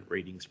the ignorant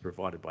readings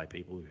provided by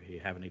people who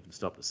haven't even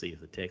stopped to see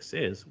if the text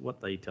says what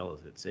they tell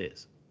us it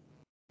says.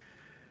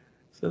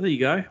 So there you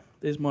go.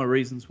 There's my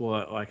reasons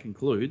why I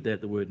conclude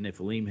that the word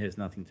Nephilim has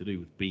nothing to do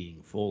with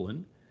being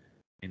fallen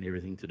and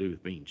everything to do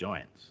with being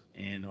giants.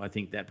 And I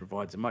think that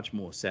provides a much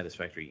more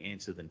satisfactory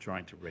answer than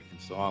trying to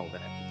reconcile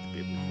that with the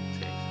biblical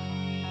text.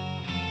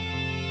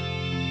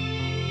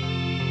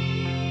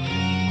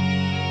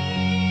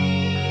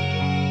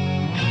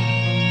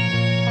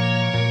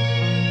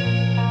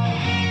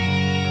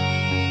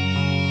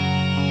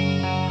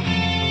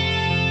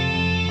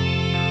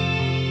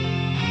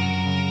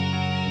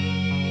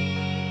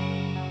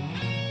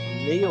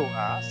 Neil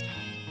asked,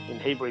 in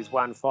Hebrews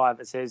 1:5,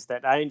 it says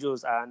that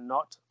angels are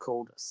not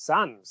called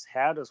sons.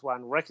 How does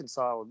one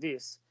reconcile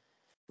this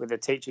with the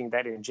teaching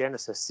that in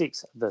Genesis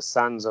 6, the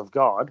sons of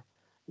God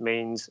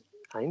means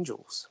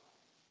angels?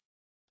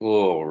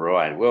 All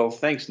right. Well,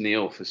 thanks,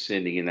 Neil, for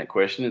sending in that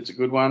question. It's a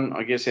good one.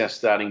 I guess our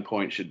starting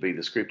point should be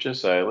the Scripture.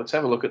 So let's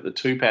have a look at the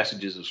 2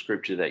 passages of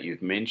Scripture that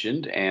you've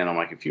mentioned, and I'll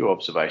make a few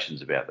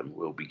observations about them.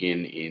 We'll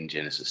begin in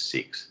Genesis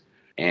 6.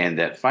 And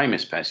that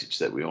famous passage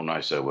that we all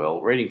know so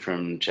well, reading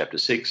from chapter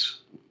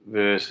 6,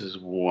 verses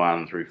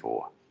 1 through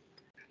 4.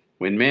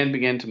 When man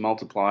began to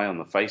multiply on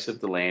the face of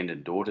the land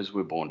and daughters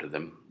were born to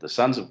them, the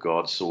sons of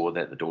God saw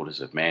that the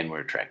daughters of man were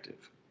attractive,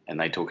 and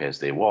they took as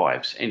their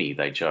wives any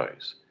they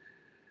chose.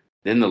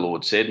 Then the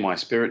Lord said, My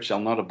spirit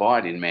shall not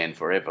abide in man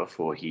forever,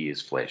 for he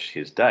is flesh.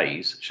 His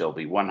days shall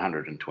be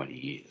 120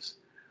 years.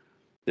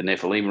 The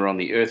Nephilim were on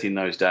the earth in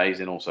those days,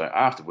 and also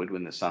afterward,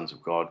 when the sons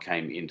of God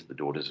came into the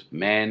daughters of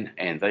man,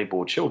 and they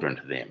bore children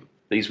to them.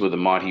 These were the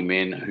mighty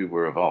men who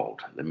were of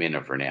old, the men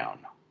of renown.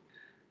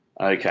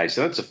 Okay,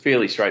 so that's a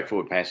fairly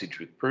straightforward passage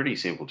with pretty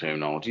simple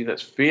terminology.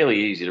 That's fairly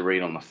easy to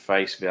read on the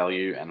face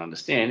value and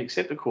understand,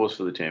 except, of course,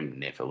 for the term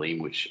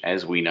Nephilim, which,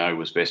 as we know,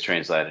 was best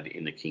translated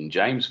in the King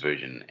James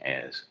Version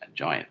as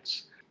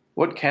giants.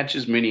 What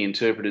catches many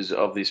interpreters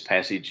of this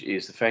passage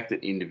is the fact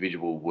that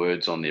individual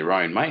words on their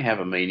own may have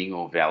a meaning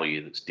or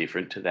value that's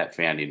different to that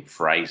found in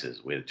phrases,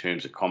 where the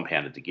terms are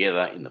compounded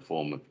together in the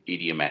form of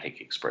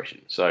idiomatic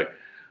expression. So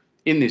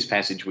in this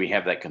passage, we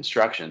have that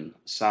construction,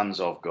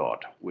 sons of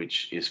God,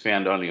 which is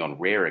found only on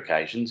rare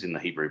occasions in the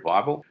Hebrew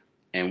Bible.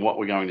 And what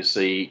we're going to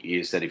see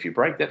is that if you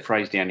break that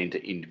phrase down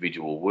into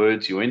individual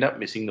words, you end up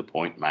missing the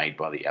point made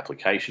by the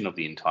application of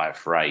the entire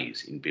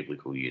phrase in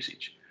biblical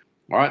usage.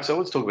 All right, so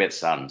let's talk about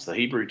sons. The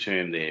Hebrew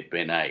term there,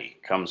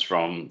 benai, comes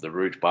from the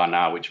root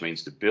bana, which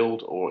means to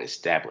build or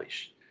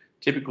establish.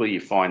 Typically, you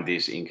find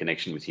this in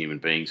connection with human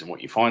beings, and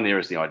what you find there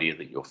is the idea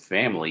that your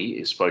family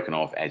is spoken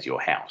of as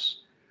your house.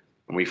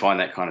 And we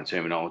find that kind of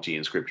terminology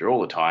in Scripture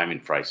all the time in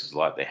phrases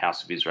like the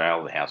house of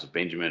Israel, the house of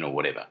Benjamin, or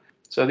whatever.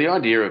 So the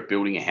idea of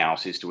building a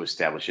house is to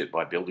establish it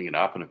by building it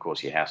up. And of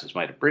course, your house is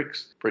made of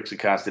bricks. Bricks are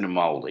cast in a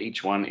mold.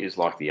 Each one is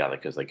like the other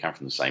because they come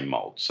from the same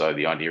mold. So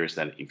the idea is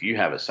that if you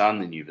have a son,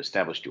 then you've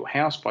established your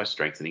house by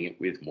strengthening it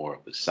with more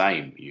of the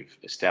same. You've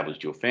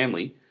established your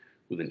family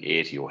with an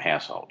heir to your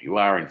household. You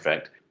are, in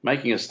fact,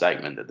 making a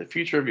statement that the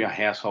future of your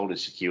household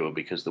is secure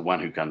because the one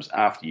who comes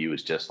after you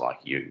is just like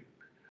you.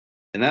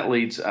 And that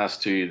leads us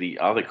to the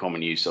other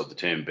common use of the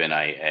term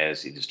bene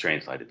as it is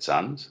translated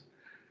sons.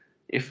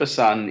 If a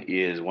son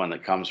is one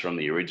that comes from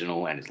the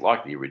original and is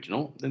like the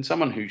original, then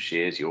someone who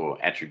shares your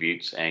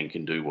attributes and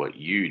can do what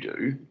you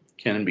do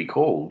can be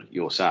called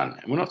your son.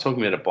 And we're not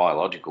talking about a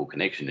biological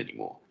connection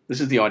anymore. This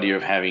is the idea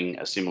of having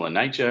a similar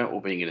nature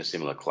or being in a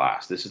similar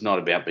class. This is not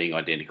about being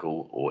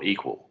identical or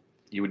equal.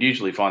 You would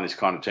usually find this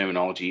kind of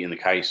terminology in the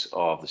case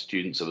of the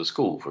students of a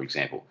school, for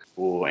example,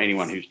 or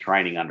anyone who's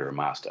training under a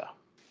master.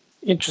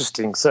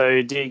 Interesting.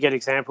 So do you get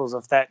examples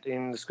of that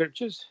in the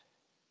scriptures?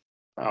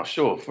 Oh,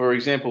 sure. For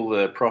example,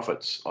 the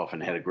prophets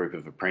often had a group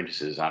of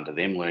apprentices under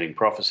them learning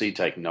prophecy,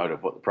 taking note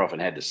of what the prophet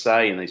had to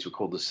say, and these were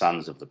called the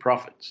sons of the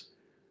prophets.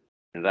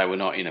 And they were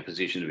not in a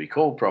position to be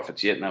called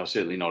prophets yet, and they were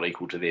certainly not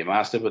equal to their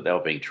master, but they were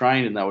being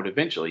trained, and they would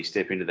eventually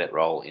step into that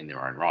role in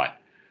their own right.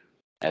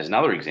 As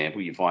another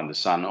example, you find the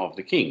son of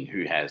the king,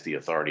 who has the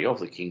authority of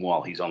the king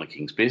while he's on the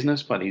king's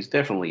business, but he's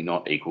definitely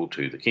not equal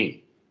to the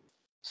king.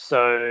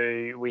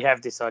 So we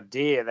have this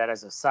idea that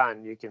as a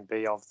son, you can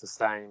be of the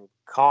same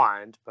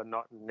kind, but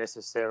not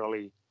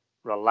necessarily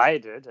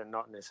related and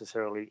not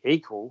necessarily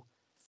equal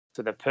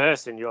to the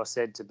person you're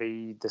said to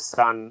be the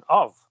son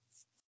of.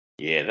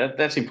 Yeah,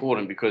 that's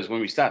important because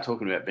when we start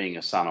talking about being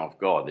a son of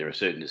God, there are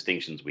certain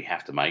distinctions we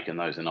have to make, and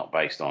those are not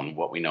based on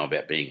what we know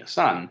about being a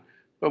son,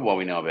 but what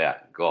we know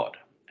about God.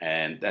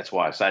 And that's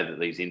why I say that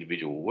these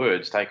individual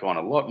words take on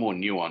a lot more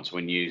nuance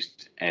when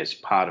used as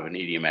part of an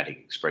idiomatic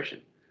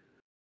expression.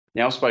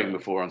 Now, I've spoken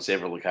before on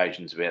several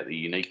occasions about the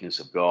uniqueness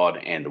of God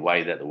and the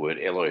way that the word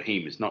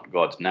Elohim is not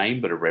God's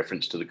name, but a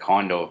reference to the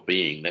kind of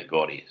being that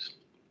God is,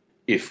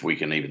 if we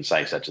can even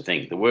say such a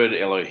thing. The word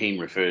Elohim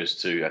refers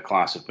to a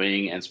class of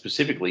being, and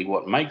specifically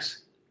what makes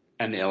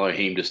an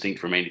Elohim distinct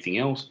from anything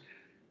else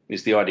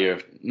is the idea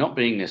of not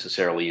being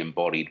necessarily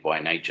embodied by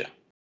nature.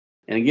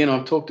 And again,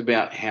 I've talked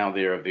about how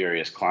there are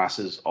various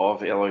classes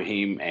of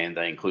Elohim, and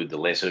they include the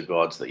lesser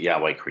gods that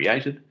Yahweh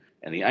created,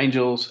 and the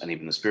angels, and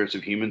even the spirits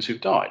of humans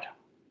who've died.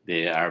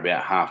 There are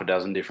about half a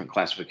dozen different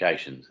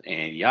classifications,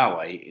 and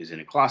Yahweh is in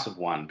a class of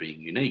one,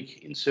 being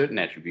unique in certain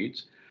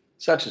attributes,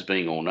 such as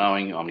being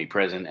all-knowing,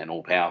 omnipresent, and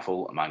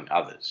all-powerful, among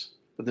others.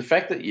 But the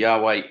fact that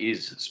Yahweh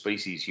is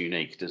species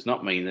unique does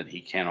not mean that he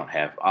cannot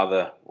have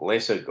other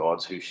lesser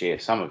gods who share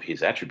some of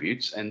his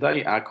attributes, and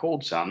they are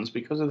called sons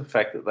because of the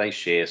fact that they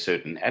share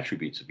certain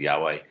attributes of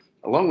Yahweh,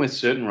 along with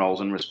certain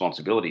roles and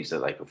responsibilities that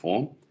they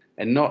perform,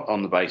 and not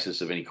on the basis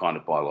of any kind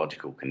of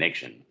biological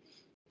connection.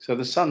 So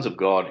the sons of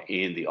God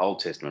in the Old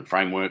Testament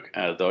framework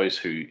are those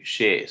who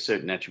share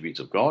certain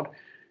attributes of God,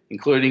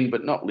 including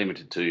but not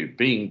limited to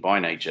being by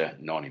nature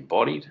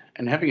non-embodied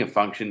and having a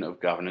function of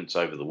governance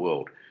over the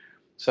world.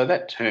 So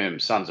that term,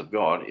 sons of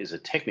God, is a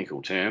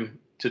technical term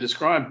to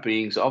describe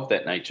beings of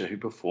that nature who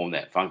perform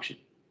that function.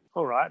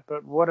 All right,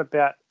 but what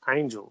about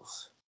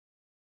angels?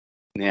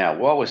 Now,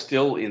 while we're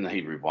still in the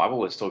Hebrew Bible,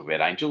 let's talk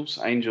about angels.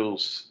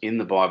 Angels in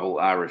the Bible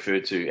are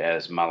referred to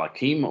as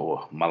malakim,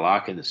 or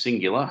malak in the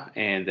singular,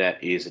 and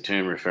that is a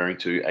term referring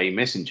to a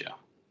messenger.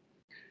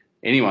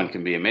 Anyone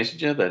can be a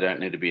messenger, they don't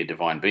need to be a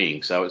divine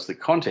being. So it's the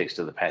context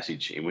of the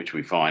passage in which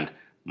we find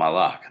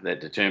malak that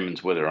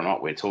determines whether or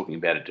not we're talking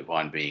about a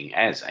divine being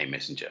as a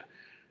messenger.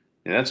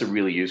 Now, that's a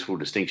really useful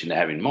distinction to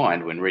have in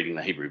mind when reading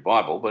the Hebrew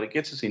Bible, but it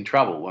gets us in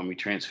trouble when we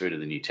transfer to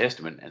the New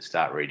Testament and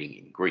start reading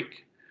in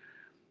Greek.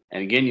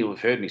 And again, you'll have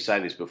heard me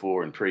say this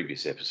before in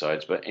previous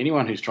episodes, but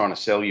anyone who's trying to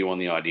sell you on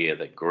the idea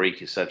that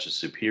Greek is such a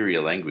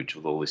superior language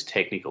with all this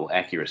technical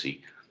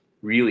accuracy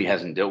really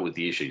hasn't dealt with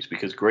the issues,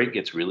 because Greek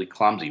gets really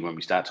clumsy when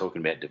we start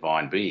talking about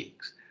divine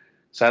beings.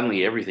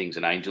 Suddenly everything's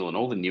an angel and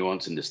all the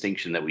nuance and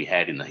distinction that we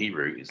had in the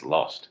Hebrew is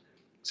lost.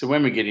 So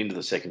when we get into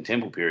the Second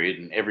Temple period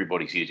and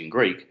everybody's using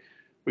Greek,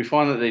 we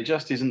find that there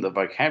just isn't the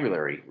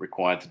vocabulary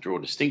required to draw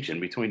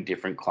distinction between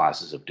different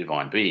classes of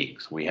divine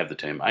beings. We have the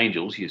term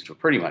angels used for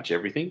pretty much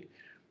everything.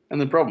 And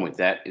the problem with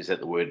that is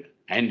that the word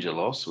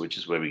angelos, which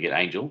is where we get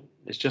angel,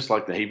 is just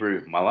like the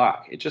Hebrew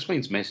malak. It just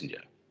means messenger.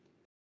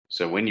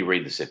 So when you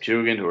read the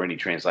Septuagint or any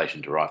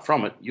translation derived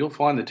from it, you'll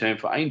find the term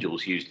for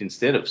angels used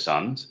instead of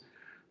sons,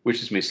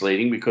 which is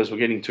misleading because we're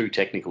getting two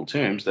technical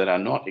terms that are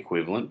not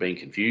equivalent being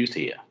confused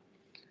here.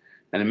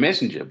 And a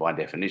messenger, by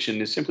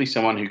definition, is simply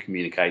someone who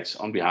communicates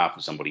on behalf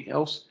of somebody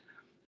else,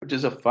 which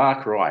is a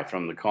far cry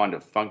from the kind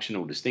of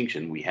functional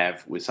distinction we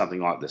have with something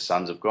like the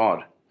sons of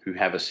God, who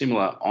have a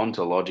similar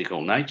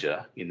ontological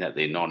nature in that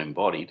they're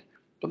non-embodied,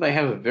 but they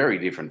have a very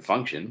different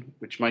function,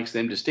 which makes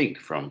them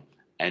distinct from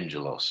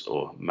angelos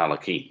or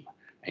malakim.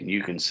 And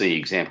you can see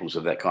examples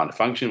of that kind of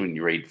function when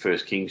you read 1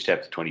 Kings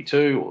chapter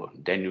 22 or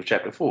Daniel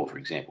chapter 4, for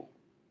example.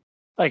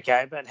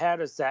 Okay, but how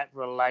does that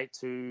relate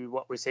to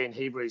what we see in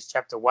Hebrews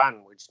chapter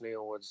 1, which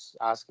Neil was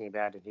asking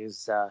about in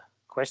his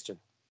question?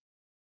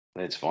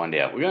 Let's find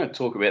out. We're going to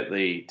talk about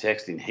the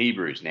text in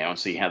Hebrews now and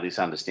see how this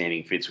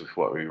understanding fits with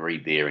what we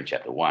read there in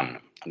chapter 1.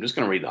 I'm just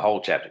going to read the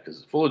whole chapter because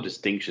it's full of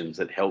distinctions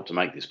that help to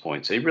make this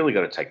point. So you've really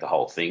got to take the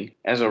whole thing.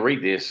 As I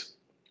read this,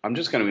 I'm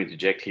just going to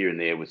interject here and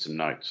there with some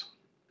notes.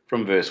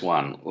 From verse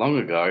 1, long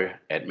ago,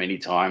 at many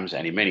times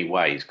and in many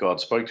ways,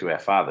 God spoke to our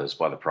fathers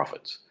by the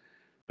prophets.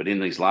 But in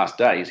these last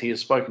days, he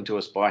has spoken to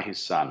us by his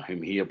Son,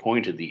 whom he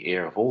appointed the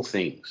heir of all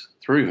things,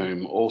 through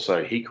whom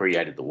also he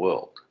created the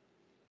world.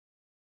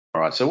 All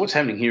right, so what's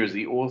happening here is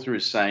the author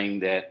is saying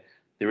that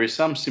there is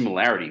some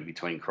similarity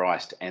between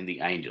Christ and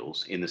the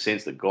angels in the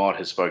sense that God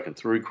has spoken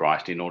through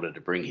Christ in order to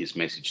bring his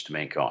message to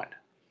mankind.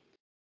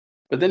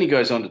 But then he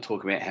goes on to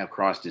talk about how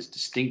Christ is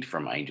distinct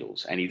from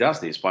angels, and he does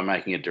this by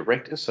making a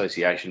direct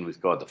association with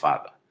God the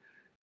Father.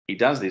 He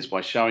does this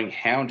by showing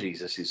how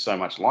Jesus is so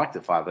much like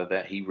the Father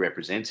that he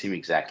represents him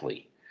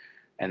exactly.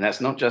 And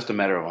that's not just a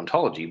matter of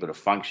ontology, but of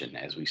function,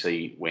 as we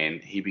see when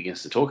he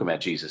begins to talk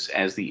about Jesus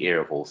as the heir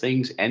of all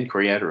things and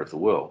creator of the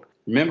world.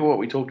 Remember what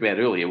we talked about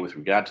earlier with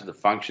regard to the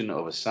function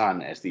of a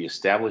son as the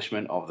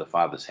establishment of the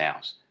Father's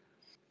house.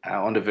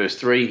 On to verse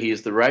 3, he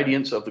is the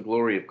radiance of the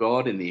glory of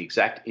God in the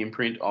exact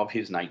imprint of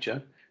his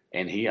nature,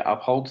 and he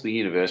upholds the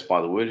universe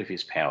by the word of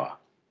his power.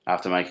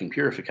 After making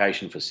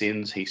purification for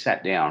sins, he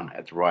sat down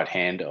at the right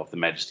hand of the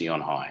Majesty on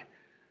high.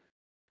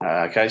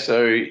 Okay,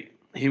 so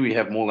here we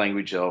have more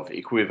language of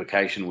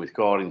equivocation with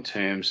God in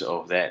terms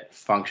of that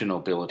functional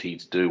ability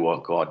to do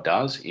what God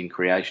does in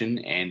creation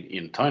and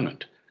in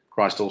atonement.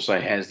 Christ also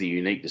has the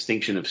unique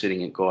distinction of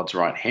sitting at God's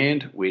right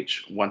hand,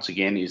 which once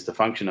again is the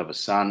function of a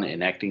son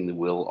enacting the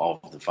will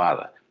of the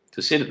Father.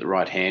 To sit at the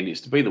right hand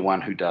is to be the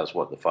one who does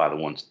what the Father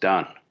wants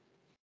done.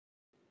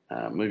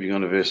 Moving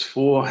on to verse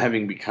 4,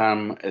 having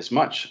become as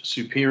much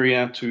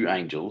superior to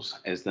angels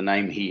as the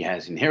name he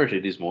has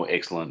inherited is more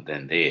excellent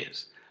than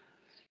theirs.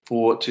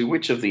 For to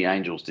which of the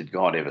angels did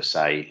God ever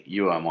say,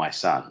 "You are my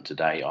son,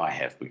 today I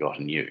have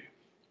begotten you"?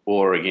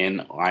 Or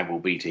again, "I will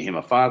be to him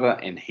a father,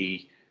 and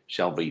he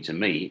shall be to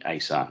me a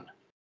son"?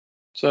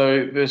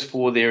 So verse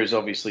 4 there is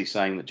obviously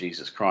saying that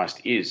Jesus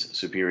Christ is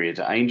superior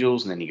to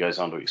angels, and then he goes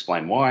on to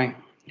explain why.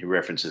 He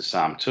references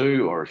Psalm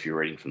 2, or if you're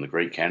reading from the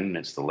Greek canon,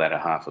 it's the latter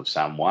half of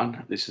Psalm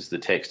 1. This is the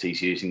text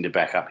he's using to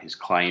back up his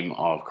claim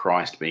of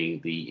Christ being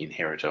the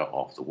inheritor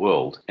of the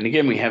world. And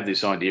again, we have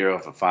this idea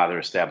of a father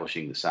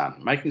establishing the son.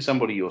 Making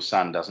somebody your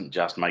son doesn't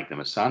just make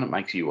them a son, it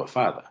makes you a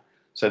father.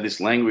 So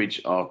this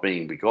language of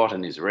being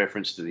begotten is a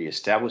reference to the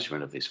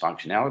establishment of this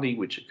functionality,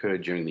 which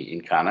occurred during the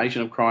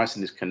incarnation of Christ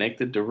and is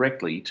connected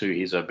directly to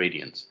his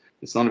obedience.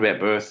 It's not about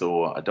birth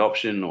or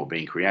adoption or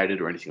being created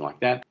or anything like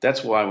that.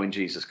 That's why when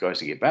Jesus goes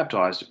to get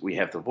baptized, we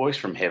have the voice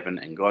from heaven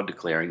and God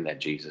declaring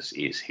that Jesus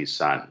is his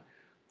son.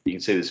 You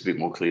can see this a bit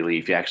more clearly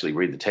if you actually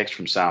read the text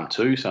from Psalm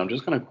 2. So I'm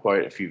just going to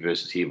quote a few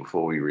verses here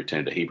before we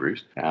return to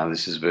Hebrews.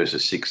 This is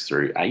verses 6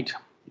 through 8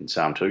 in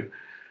Psalm 2.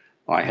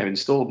 I have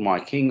installed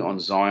my king on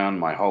Zion,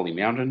 my holy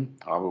mountain.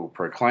 I will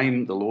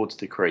proclaim the Lord's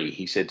decree.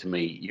 He said to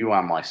me, "You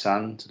are my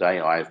son. Today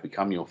I have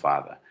become your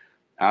father.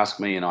 Ask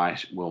me, and I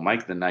will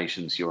make the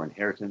nations your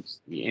inheritance,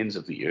 the ends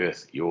of the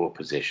earth your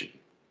possession."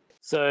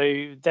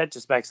 So that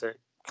just makes it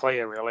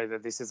clear, really,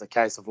 that this is a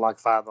case of like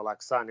father,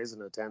 like son,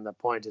 isn't it? And the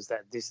point is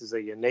that this is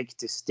a unique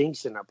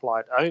distinction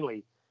applied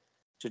only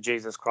to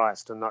Jesus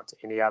Christ and not to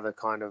any other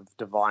kind of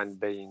divine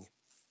being.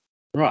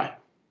 Right.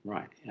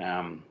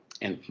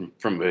 And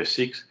from verse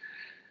 6,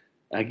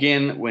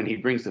 again, when he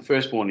brings the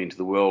firstborn into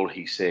the world,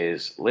 he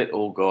says, "Let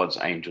all God's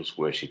angels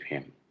worship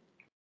him."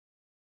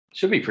 It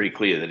should be pretty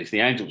clear that if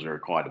the angels are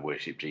required to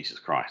worship Jesus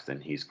Christ,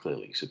 then he's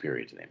clearly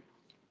superior to them.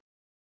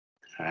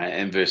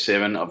 And verse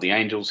 7, of the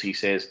angels, he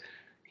says,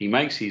 "He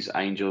makes his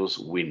angels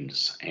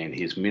winds and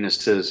his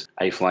ministers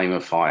a flame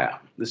of fire."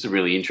 This is a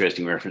really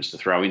interesting reference to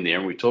throw in there.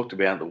 And we talked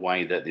about the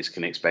way that this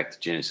connects back to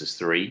Genesis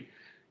 3.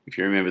 If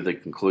you remember the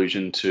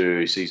conclusion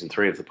to season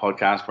 3 of the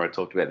podcast, where I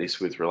talked about this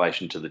with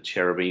relation to the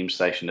cherubim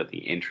stationed at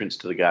the entrance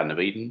to the Garden of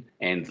Eden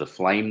and the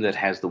flame that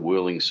has the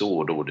whirling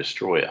sword or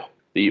destroyer.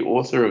 The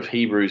author of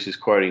Hebrews is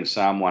quoting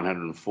Psalm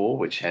 104,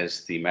 which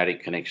has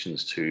thematic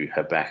connections to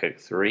Habakkuk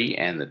 3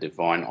 and the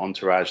divine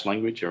entourage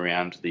language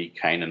around the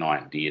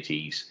Canaanite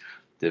deities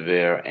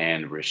Dever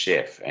and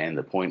Resheph. And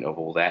the point of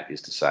all that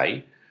is to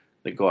say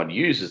that God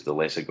uses the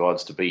lesser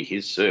gods to be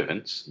his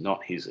servants,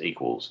 not his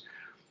equals.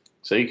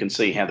 So you can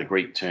see how the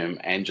Greek term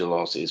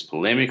angelos is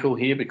polemical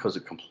here, because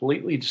it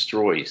completely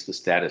destroys the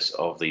status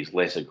of these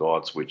lesser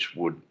gods, which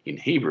would in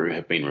Hebrew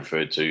have been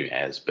referred to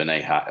as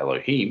B'nai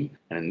Ha-Elohim,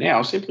 and are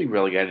now simply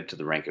relegated to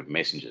the rank of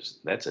messengers.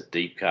 That's a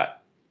deep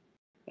cut.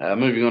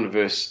 Moving on to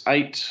verse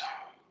 8.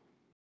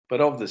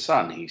 But of the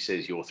Son, he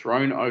says, "Your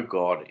throne, O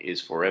God,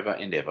 is forever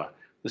and ever.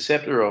 The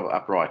scepter of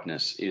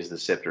uprightness is the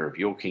scepter of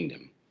your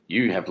kingdom.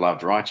 You have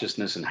loved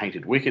righteousness and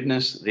hated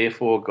wickedness.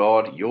 Therefore,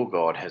 God, your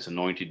God, has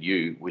anointed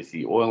you with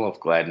the oil of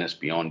gladness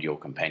beyond your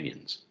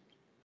companions."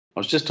 I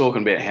was just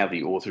talking about how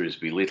the author is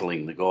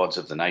belittling the gods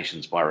of the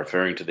nations by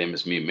referring to them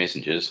as mere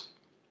messengers.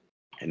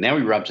 And now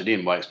he rubs it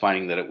in by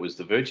explaining that it was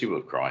the virtue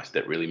of Christ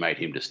that really made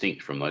him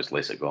distinct from those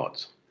lesser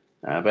gods.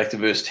 Back to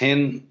verse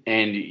 10.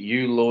 "And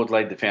you, Lord,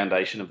 laid the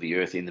foundation of the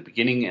earth in the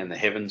beginning, and the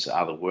heavens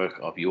are the work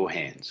of your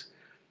hands.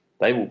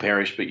 They will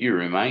perish, but you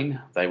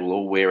remain. They will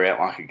all wear out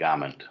like a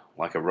garment.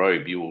 Like a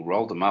robe, you will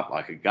roll them up.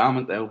 Like a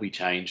garment, they will be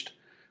changed.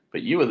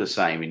 But you are the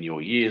same, and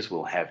your years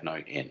will have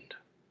no end."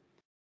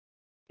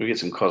 We get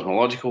some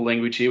cosmological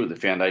language here with the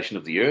foundation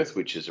of the earth,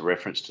 which is a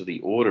reference to the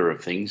order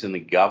of things and the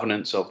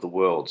governance of the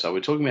world. So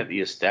we're talking about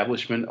the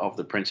establishment of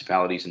the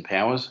principalities and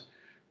powers,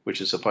 which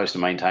are supposed to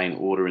maintain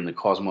order in the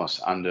cosmos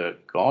under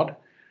God.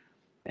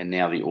 And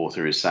now the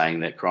author is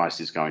saying that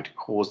Christ is going to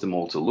cause them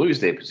all to lose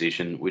their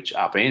position, which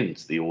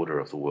upends the order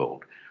of the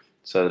world,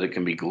 so that it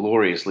can be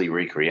gloriously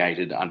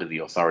recreated under the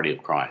authority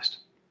of Christ.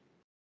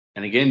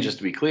 And again, just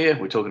to be clear,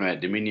 we're talking about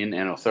dominion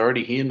and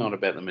authority here, not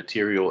about the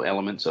material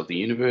elements of the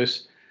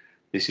universe.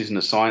 This isn't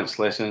a science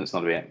lesson. It's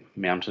not about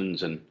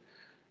mountains and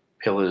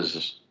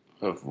pillars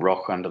of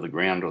rock under the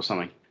ground or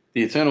something.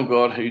 The eternal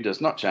God, who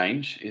does not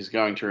change, is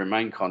going to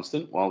remain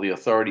constant, while the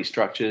authority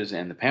structures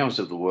and the powers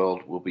of the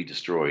world will be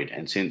destroyed.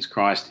 And since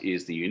Christ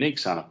is the unique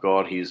Son of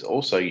God, he is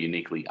also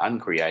uniquely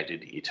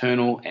uncreated,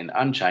 eternal, and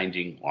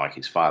unchanging like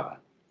his Father.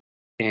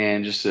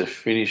 And just to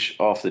finish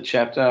off the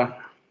chapter,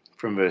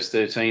 from verse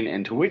 13,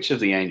 and to which of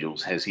the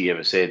angels has he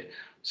ever said,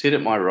 "Sit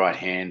at my right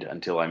hand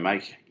until I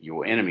make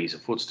your enemies a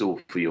footstool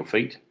for your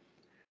feet"?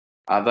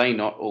 Are they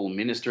not all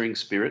ministering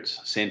spirits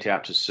sent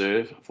out to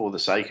serve for the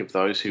sake of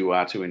those who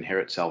are to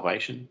inherit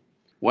salvation?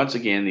 Once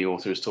again, the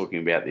author is talking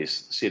about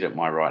this "sit at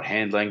my right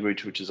hand"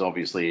 language, which is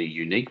obviously a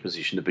unique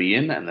position to be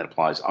in, and that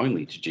applies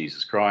only to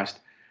Jesus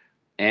Christ.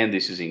 And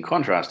this is in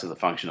contrast to the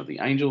function of the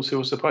angels, who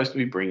are supposed to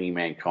be bringing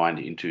mankind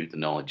into the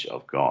knowledge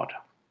of God.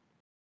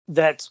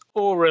 That's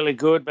all really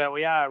good, but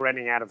we are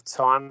running out of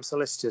time, so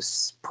let's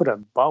just put a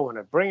bow on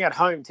it. Bring it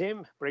home,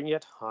 Tim. Bring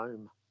it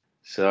home.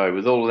 So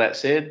with all of that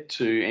said,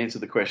 to answer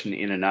the question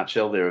in a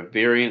nutshell, there are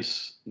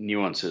various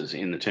nuances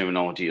in the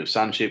terminology of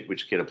sonship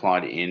which get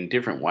applied in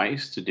different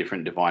ways to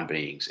different divine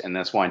beings. And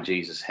that's why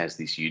Jesus has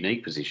this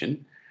unique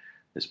position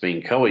as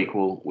being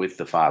co-equal with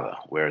the Father,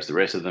 whereas the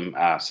rest of them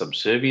are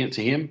subservient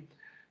to him,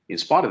 in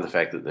spite of the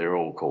fact that they're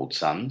all called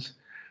sons.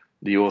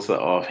 The author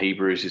of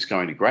Hebrews is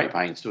going to great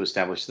pains to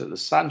establish that the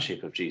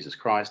sonship of Jesus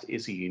Christ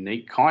is a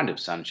unique kind of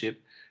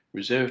sonship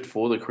reserved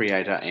for the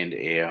creator and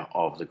heir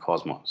of the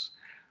cosmos.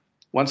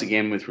 Once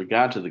again, with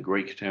regard to the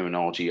Greek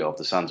terminology of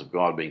the sons of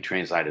God being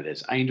translated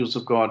as angels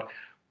of God,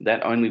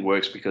 that only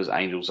works because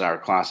angels are a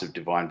class of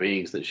divine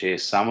beings that share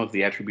some of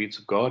the attributes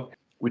of God,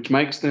 which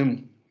makes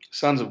them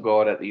sons of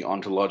God at the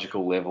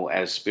ontological level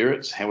as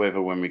spirits.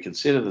 However, when we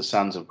consider the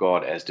sons of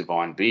God as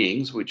divine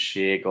beings, which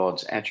share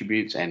God's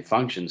attributes and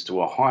functions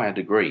to a higher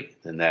degree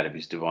than that of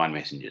his divine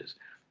messengers,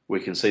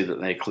 we can see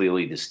that they're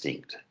clearly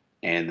distinct.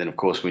 And then, of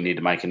course, we need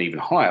to make an even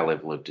higher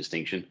level of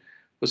distinction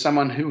for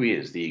someone who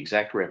is the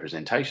exact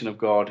representation of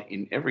God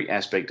in every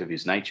aspect of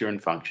his nature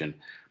and function,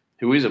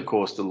 who is, of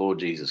course, the Lord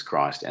Jesus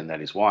Christ, and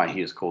that is why he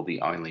is called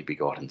the only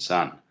begotten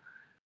Son.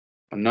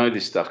 I know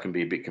this stuff can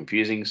be a bit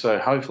confusing, so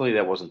hopefully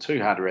that wasn't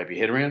too hard to wrap your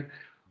head around.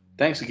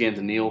 Thanks again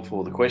to Neil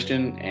for the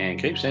question,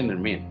 and keep sending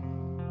them in.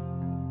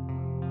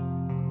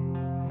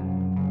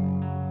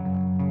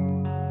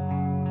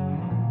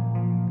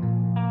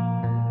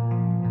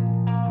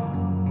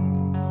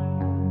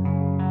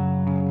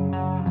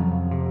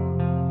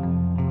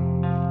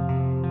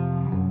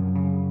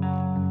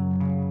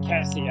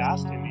 Cassie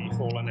asked in the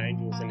Fallen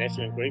Angels and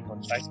Nephilim group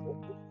on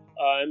Facebook.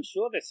 I'm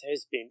sure this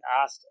has been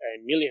asked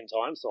a million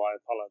times, so I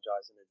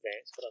apologise in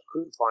advance, but I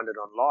couldn't find it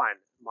online.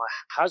 My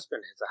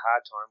husband has a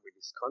hard time with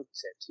this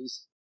concept. He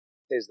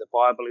says the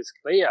Bible is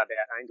clear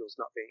about angels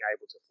not being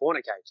able to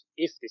fornicate.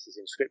 If this is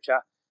in Scripture,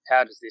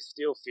 how does this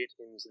still fit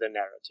into the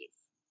narrative?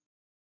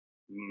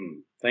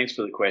 Thanks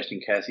for the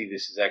question, Cassie.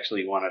 This is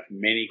actually one of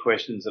many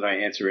questions that I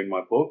answer in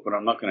my book, but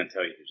I'm not going to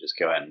tell you to just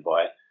go out and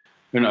buy it.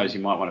 Who knows,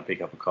 you might want to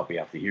pick up a copy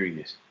after hearing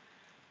this.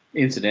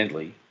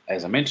 Incidentally,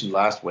 as I mentioned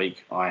last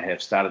week, I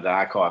have started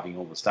archiving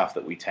all the stuff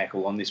that we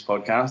tackle on this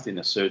podcast in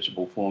a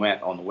searchable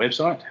format on the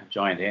website,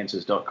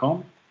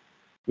 giantanswers.com,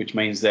 which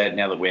means that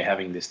now that we're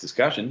having this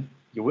discussion,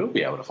 you will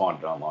be able to find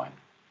it online.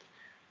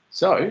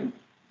 So,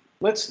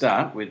 let's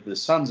start with the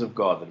sons of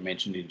God that are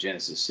mentioned in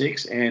Genesis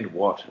 6 and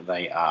what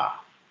they are.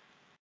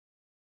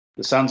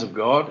 The sons of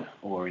God,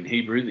 or in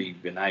Hebrew, the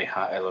B'nai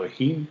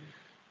Ha-Elohim,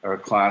 are a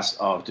class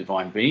of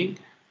divine being.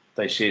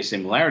 They share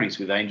similarities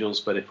with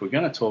angels, but if we're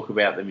going to talk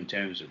about them in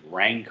terms of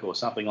rank or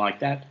something like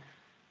that,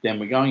 then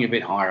we're going a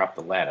bit higher up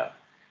the ladder.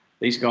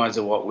 These guys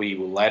are what we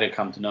will later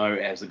come to know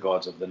as the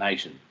gods of the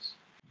nations.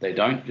 They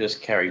don't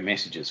just carry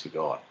messages for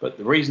God, but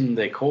the reason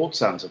they're called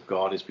sons of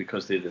God is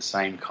because they're the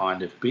same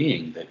kind of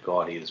being that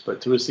God is, but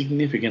to a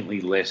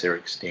significantly lesser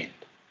extent.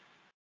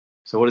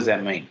 So what does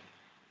that mean?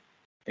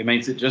 It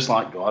means that just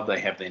like God, they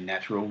have their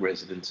natural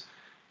residence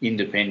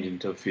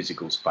independent of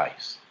physical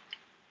space.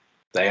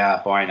 They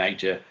are by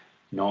nature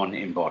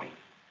non-embodied.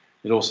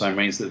 It also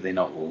means that they're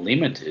not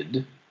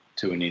limited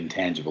to an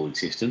intangible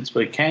existence,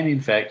 but can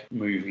in fact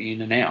move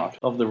in and out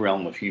of the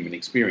realm of human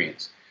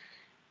experience.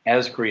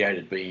 As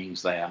created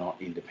beings, they are not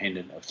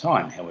independent of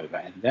time, however,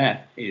 and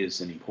that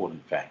is an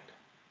important fact.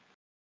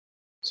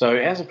 So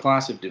as a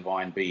class of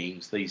divine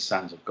beings, these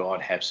sons of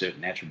God have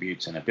certain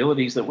attributes and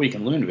abilities that we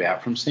can learn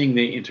about from seeing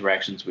their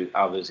interactions with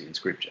others in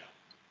Scripture.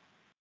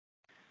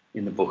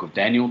 In the book of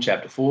Daniel,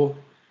 chapter 4,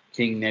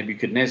 King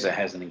Nebuchadnezzar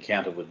has an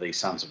encounter with these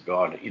sons of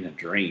God in a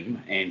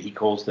dream, and he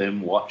calls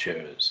them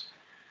watchers.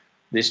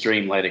 This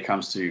dream later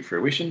comes to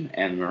fruition,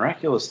 and a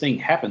miraculous thing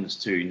happens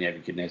to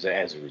Nebuchadnezzar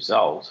as a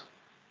result.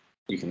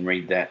 You can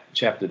read that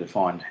chapter to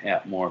find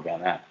out more about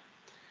that.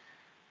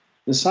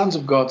 The sons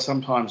of God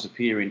sometimes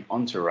appear in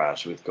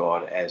entourage with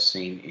God, as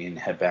seen in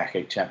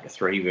Habakkuk chapter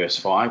 3, verse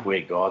 5,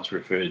 where God's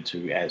referred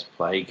to as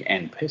plague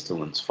and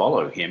pestilence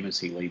follow him as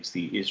he leads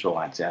the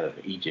Israelites out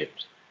of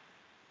Egypt.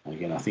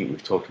 Again, I think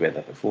we've talked about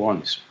that before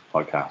on this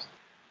podcast.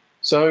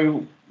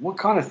 So, what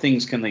kind of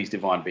things can these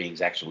divine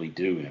beings actually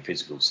do in a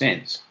physical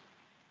sense?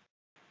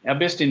 Our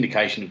best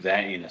indication of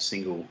that in a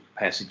single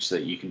passage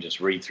that you can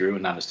just read through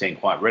and understand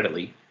quite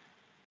readily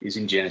is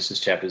in Genesis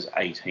chapters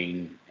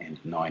 18 and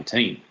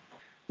 19.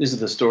 This is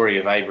the story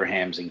of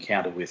Abraham's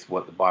encounter with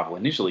what the Bible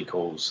initially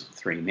calls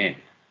three men.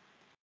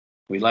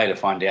 We later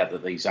find out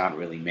that these aren't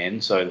really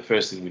men, so the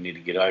first thing we need to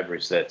get over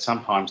is that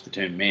sometimes the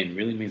term men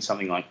really means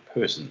something like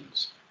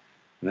persons.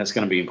 And that's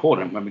going to be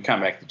important when we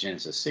come back to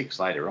Genesis 6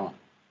 later on.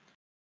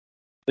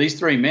 These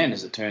three men,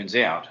 as it turns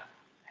out,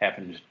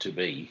 happened to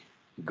be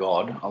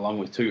God, along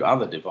with two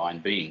other divine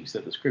beings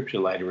that the scripture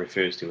later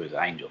refers to as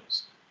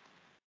angels.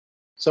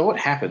 So what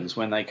happens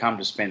when they come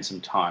to spend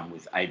some time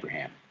with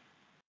Abraham?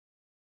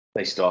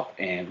 They stop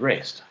and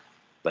rest.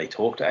 They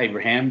talk to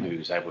Abraham,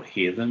 who's able to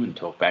hear them and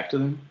talk back to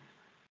them.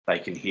 They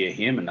can hear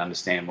him and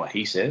understand what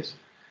he says.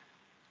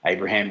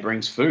 Abraham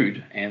brings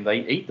food and they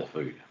eat the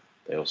food.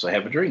 They also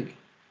have a drink.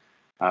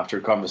 After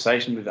a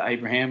conversation with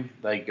Abraham,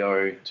 they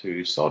go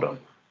to Sodom.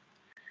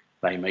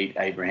 They meet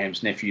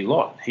Abraham's nephew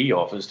Lot. He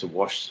offers to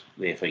wash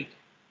their feet.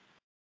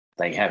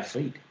 They have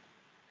feet.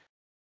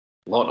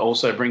 Lot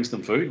also brings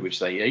them food, which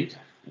they eat.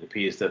 It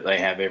appears that they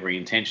have every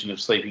intention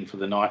of sleeping for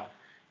the night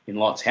in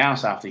Lot's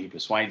house after he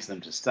persuades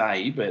them to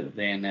stay, but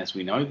then, as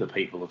we know, the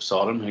people of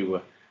Sodom, who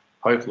were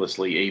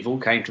hopelessly evil,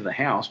 came to the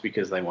house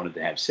because they wanted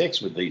to have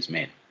sex with these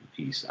men,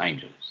 these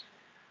angels.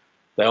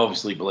 They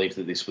obviously believed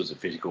that this was a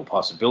physical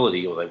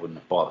possibility, or they wouldn't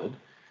have bothered.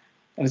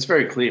 And it's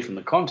very clear from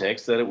the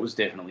context that it was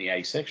definitely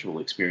a sexual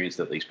experience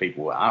that these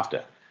people were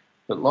after.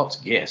 But Lot's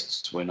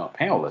guests were not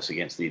powerless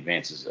against the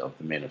advances of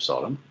the men of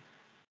Sodom,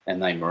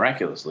 and they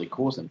miraculously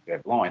caused them to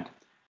go blind.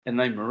 And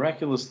they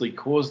miraculously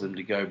caused them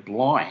to go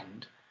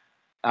blind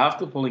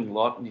after pulling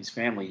Lot and his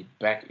family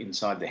back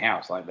inside the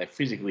house. Like, they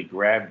physically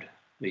grabbed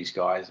these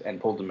guys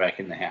and pulled them back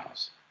in the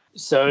house.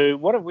 So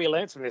what have we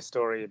learned from this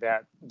story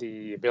about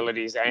the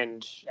abilities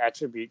and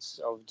attributes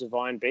of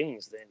divine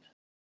beings then?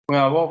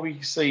 Well, what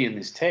we see in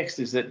this text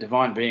is that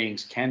divine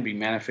beings can be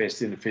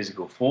manifest in a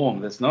physical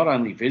form that's not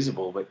only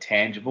visible but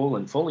tangible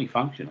and fully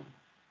functional.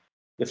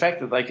 The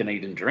fact that they can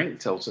eat and drink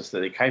tells us that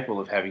they're capable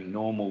of having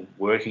normal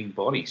working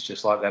bodies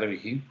just like that of a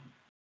human.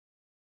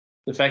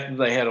 The fact that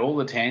they had all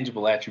the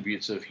tangible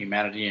attributes of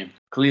humanity and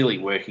clearly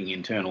working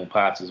internal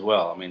parts as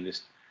well. I mean,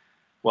 this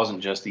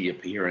wasn't just the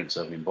appearance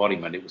of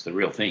embodiment, it was the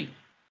real thing.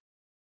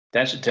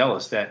 That should tell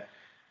us that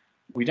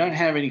we don't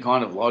have any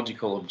kind of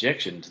logical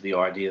objection to the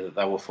idea that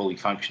they were fully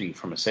functioning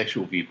from a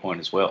sexual viewpoint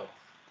as well.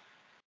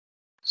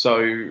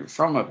 So,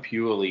 from a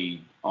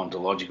purely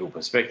ontological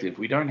perspective,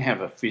 we don't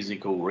have a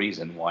physical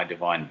reason why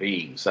divine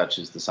beings, such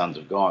as the sons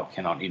of God,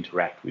 cannot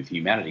interact with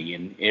humanity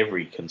in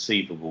every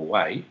conceivable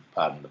way,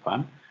 pardon the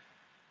pun.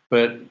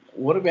 But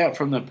what about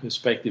from the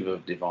perspective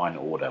of divine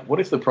order?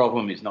 What if the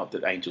problem is not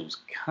that angels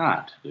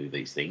can't do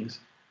these things,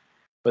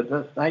 but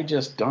that they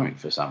just don't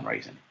for some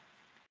reason?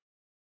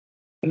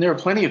 And there are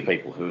plenty of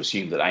people who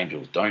assume that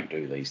angels don't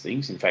do these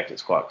things. In fact,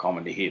 it's quite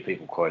common to hear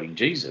people quoting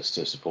Jesus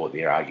to support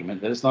their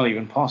argument that it's not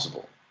even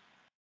possible.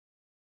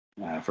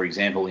 For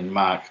example, in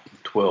Mark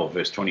 12,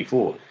 verse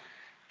 24,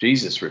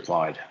 Jesus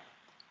replied,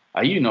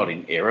 "Are you not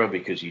in error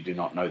because you do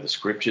not know the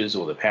scriptures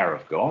or the power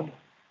of God?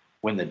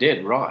 When the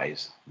dead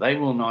rise, they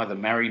will neither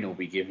marry nor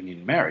be given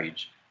in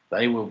marriage.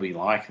 They will be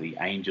like the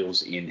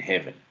angels in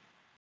heaven."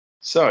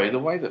 So the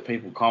way that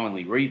people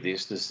commonly read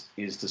this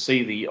is to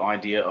see the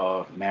idea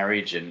of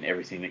marriage and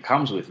everything that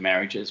comes with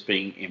marriage as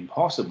being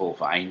impossible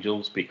for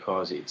angels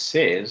because it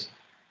says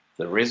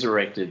the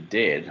resurrected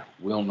dead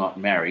will not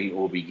marry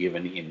or be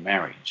given in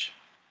marriage.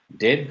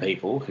 Dead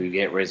people who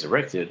get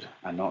resurrected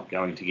are not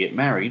going to get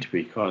married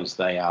because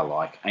they are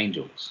like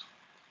angels.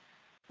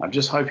 I'm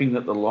just hoping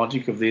that the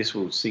logic of this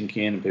will sink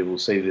in and people will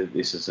see that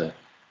this is a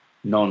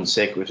non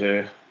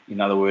sequitur. In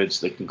other words,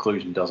 the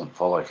conclusion doesn't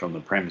follow from the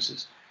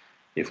premises.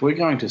 If we're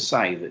going to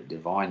say that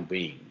divine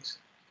beings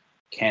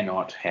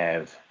cannot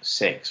have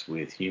sex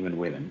with human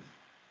women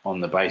on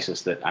the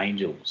basis that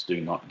angels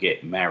do not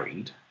get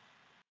married,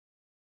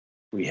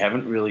 we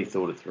haven't really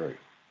thought it through.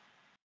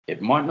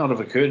 It might not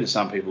have occurred to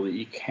some people that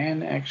you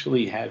can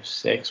actually have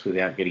sex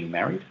without getting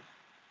married.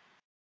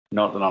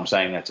 Not that I'm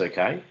saying that's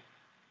okay,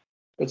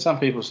 but some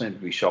people seem to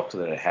be shocked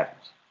that it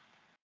happens.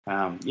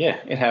 Yeah,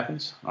 it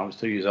happens. I was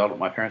 2 years old at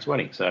my parents'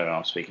 wedding, so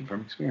I'm speaking from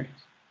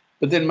experience.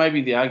 But then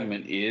maybe the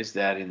argument is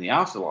that in the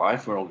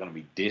afterlife, we're all going to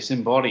be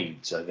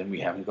disembodied, so then we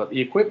haven't got the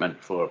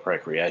equipment for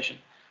procreation.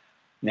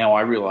 Now,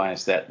 I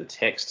realize that the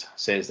text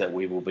says that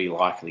we will be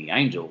like the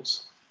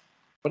angels,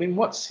 but in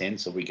what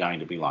sense are we going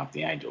to be like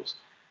the angels?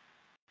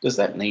 Does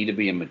that need to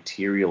be a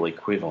material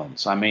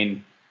equivalence? I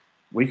mean,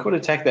 We could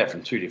attack that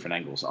from two different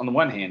angles. On the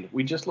one hand,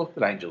 we just looked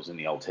at angels in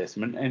the Old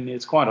Testament, and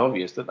it's quite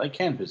obvious that they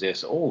can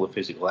possess all the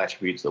physical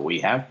attributes that we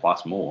have,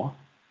 plus more.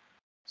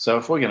 So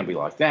if we're going to be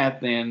like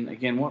that, then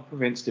again, what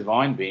prevents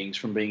divine beings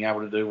from being able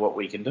to do what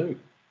we can do?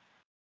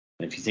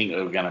 And if you think that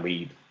we're going to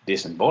be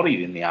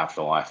disembodied in the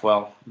afterlife,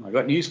 well, I've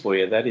got news for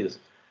you. That is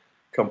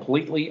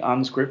completely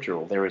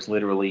unscriptural. There is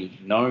literally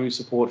no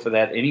support for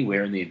that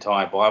anywhere in the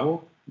entire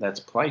Bible. That's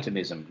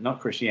Platonism, not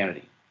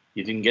Christianity.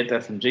 You didn't get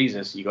that from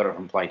Jesus, you got it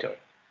from Plato.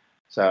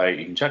 So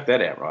you can chuck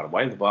that out right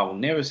away. The Bible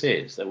never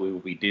says that we will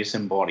be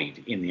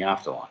disembodied in the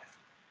afterlife.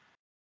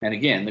 And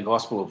again, the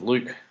Gospel of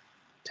Luke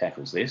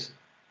tackles this.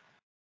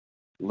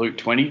 Luke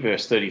 20,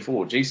 verse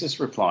 34, Jesus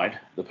replied,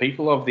 "The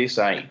people of this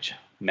age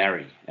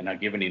marry and are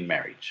given in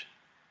marriage.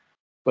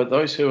 But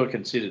those who are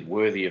considered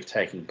worthy of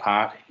taking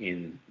part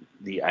in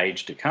the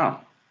age to come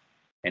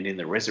and in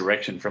the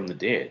resurrection from the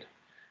dead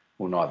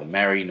will neither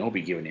marry nor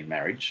be given in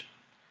marriage,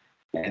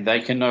 and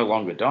they can no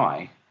longer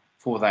die,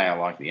 for they are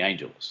like the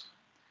angels.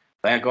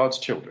 They are God's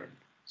children,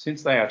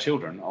 since they are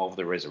children of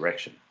the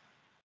resurrection."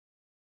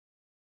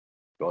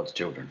 God's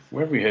children.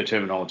 Where have we heard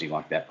terminology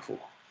like that before?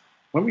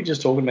 Weren't we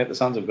just talking about the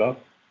sons of God?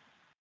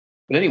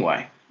 But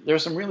anyway, there are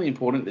some really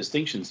important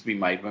distinctions to be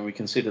made when we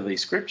consider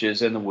these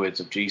scriptures and the words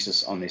of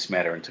Jesus on this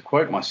matter. And to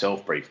quote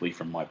myself briefly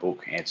from my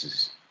book,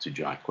 Answers to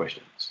Giant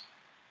Questions,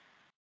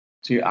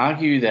 to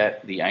argue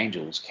that the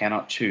angels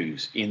cannot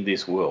choose in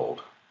this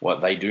world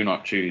what they do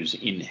not choose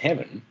in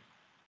heaven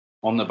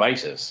on the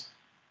basis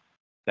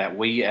that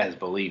we as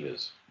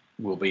believers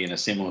will be in a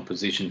similar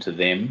position to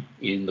them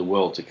in the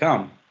world to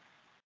come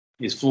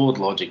is flawed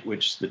logic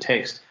which the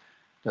text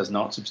does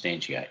not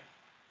substantiate.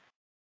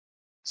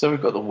 So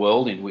we've got the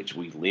world in which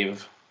we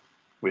live,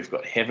 we've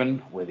got heaven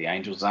where the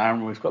angels are,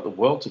 and we've got the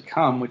world to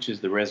come, which is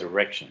the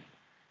resurrection.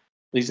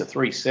 These are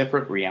three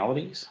separate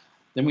realities.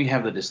 Then we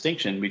have the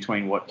distinction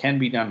between what can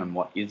be done and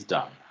what is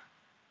done,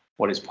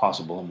 what is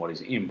possible and what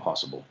is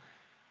impossible.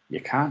 You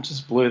can't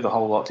just blur the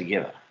whole lot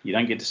together. You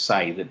don't get to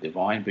say that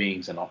divine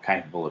beings are not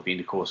capable of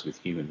intercourse with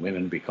human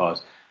women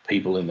because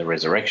people in the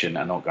resurrection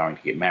are not going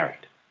to get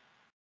married.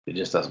 It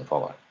just doesn't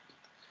follow.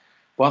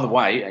 By the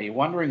way, are you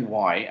wondering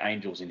why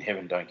angels in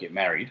heaven don't get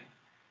married?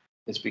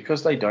 It's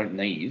because they don't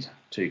need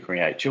to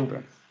create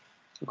children.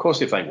 Of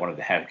course, if they wanted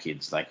to have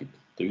kids, they could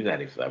do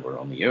that if they were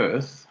on the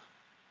earth,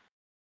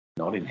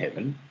 not in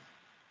heaven.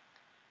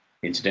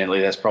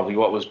 Incidentally, that's probably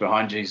what was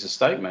behind Jesus'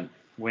 statement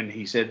when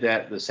he said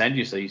that the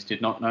Sadducees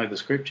did not know the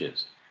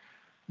scriptures.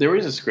 There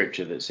is a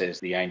scripture that says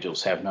the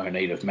angels have no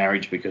need of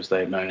marriage because they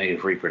have no need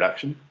of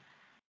reproduction.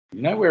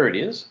 You know where it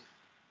is?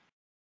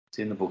 It's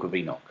in the book of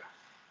Enoch.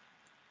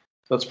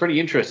 So it's pretty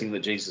interesting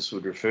that Jesus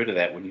would refer to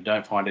that when you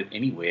don't find it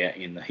anywhere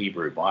in the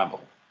Hebrew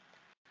Bible.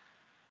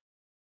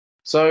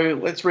 So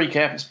let's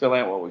recap and spell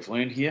out what we've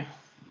learned here.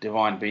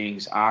 Divine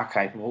beings are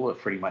capable of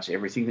pretty much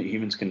everything that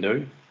humans can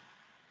do.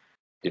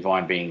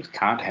 Divine beings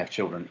can't have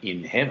children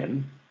in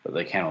heaven, but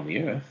they can on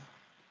the earth.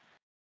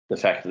 The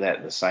fact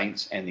that the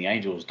saints and the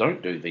angels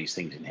don't do these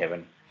things in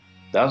heaven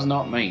does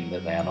not mean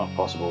that they are not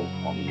possible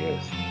on the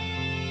earth.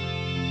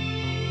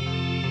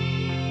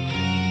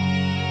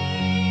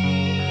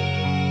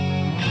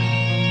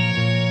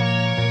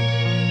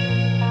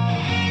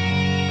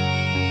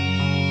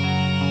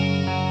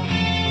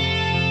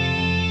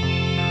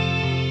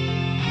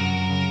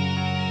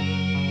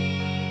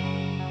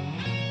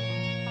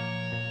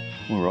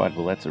 All right,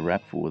 well, that's a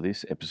wrap for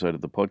this episode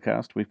of the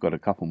podcast. We've got a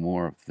couple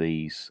more of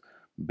these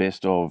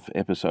best of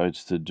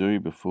episodes to do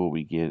before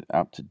we get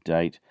up to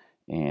date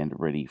and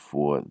ready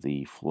for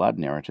the flood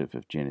narrative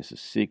of Genesis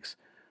 6,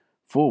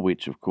 for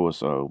which, of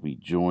course, I'll be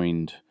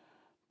joined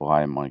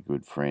by my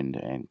good friend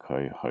and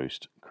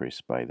co-host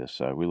Chris Bather.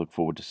 So we look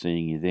forward to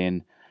seeing you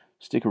then.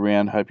 Stick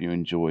around. Hope you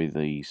enjoy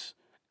these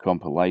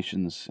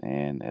compilations.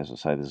 And as I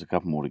say, there's a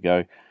couple more to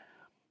go.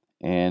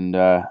 And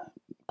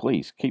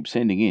please keep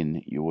sending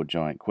in your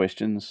giant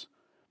questions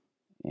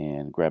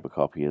and grab a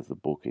copy of the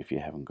book if you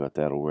haven't got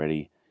that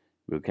already.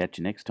 We'll catch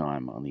you next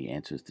time on the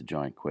Answers to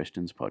Giant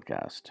Questions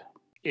podcast.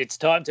 It's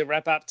time to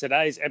wrap up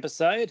today's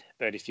episode,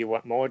 but if you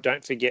want more,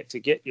 don't forget to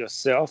get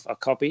yourself a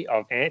copy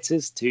of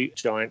Answers to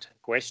Giant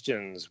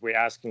Questions. We're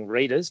asking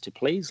readers to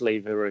please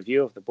leave a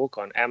review of the book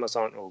on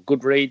Amazon or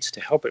Goodreads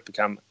to help it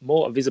become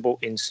more visible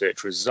in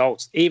search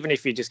results. Even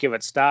if you just give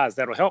it stars,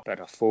 that'll help,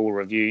 but a full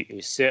review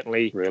is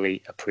certainly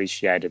really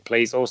appreciated.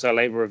 Please also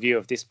leave a review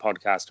of this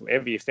podcast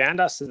wherever you found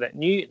us so that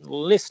new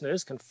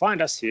listeners can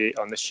find us here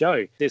on the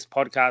show. This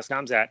podcast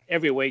comes out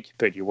every week,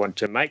 but you want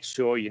to make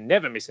sure you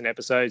never miss an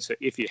episode, so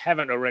if you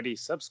haven't already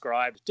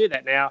subscribed, do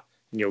that now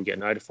and you'll get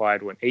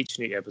notified when each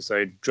new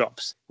episode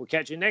drops. We'll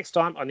catch you next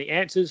time on the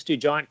Answers to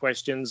Giant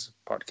Questions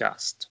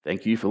podcast.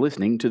 Thank you for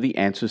listening to the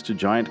Answers to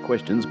Giant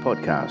Questions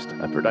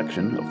podcast, a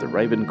production of the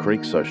Raven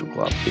Creek Social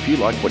Club. If you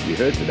like what you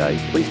heard today,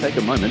 please take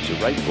a moment to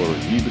rate or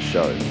review the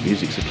show.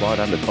 Music supplied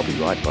under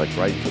copyright by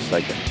Great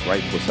Forsaken,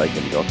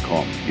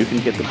 greatforsaken.com. You can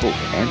get the book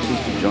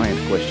Answers to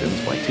Giant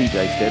Questions by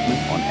TJ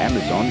Stedman on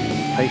Amazon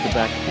in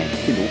paperback and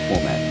Kindle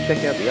format.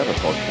 Check out the other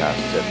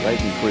podcasts at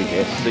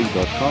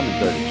ravencreeksc.com and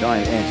go to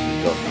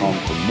giantanswers.com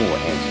for more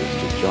answers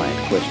to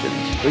giant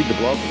questions. Read the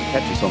blog and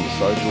catch us on the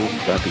socials.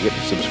 Don't forget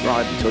to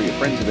subscribe and tell your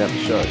friends about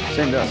the show.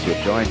 Send us your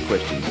giant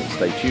questions and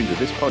stay tuned to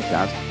this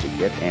podcast to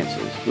get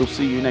answers. We'll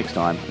see you next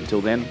time.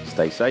 Until then,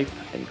 stay safe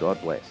and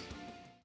God bless.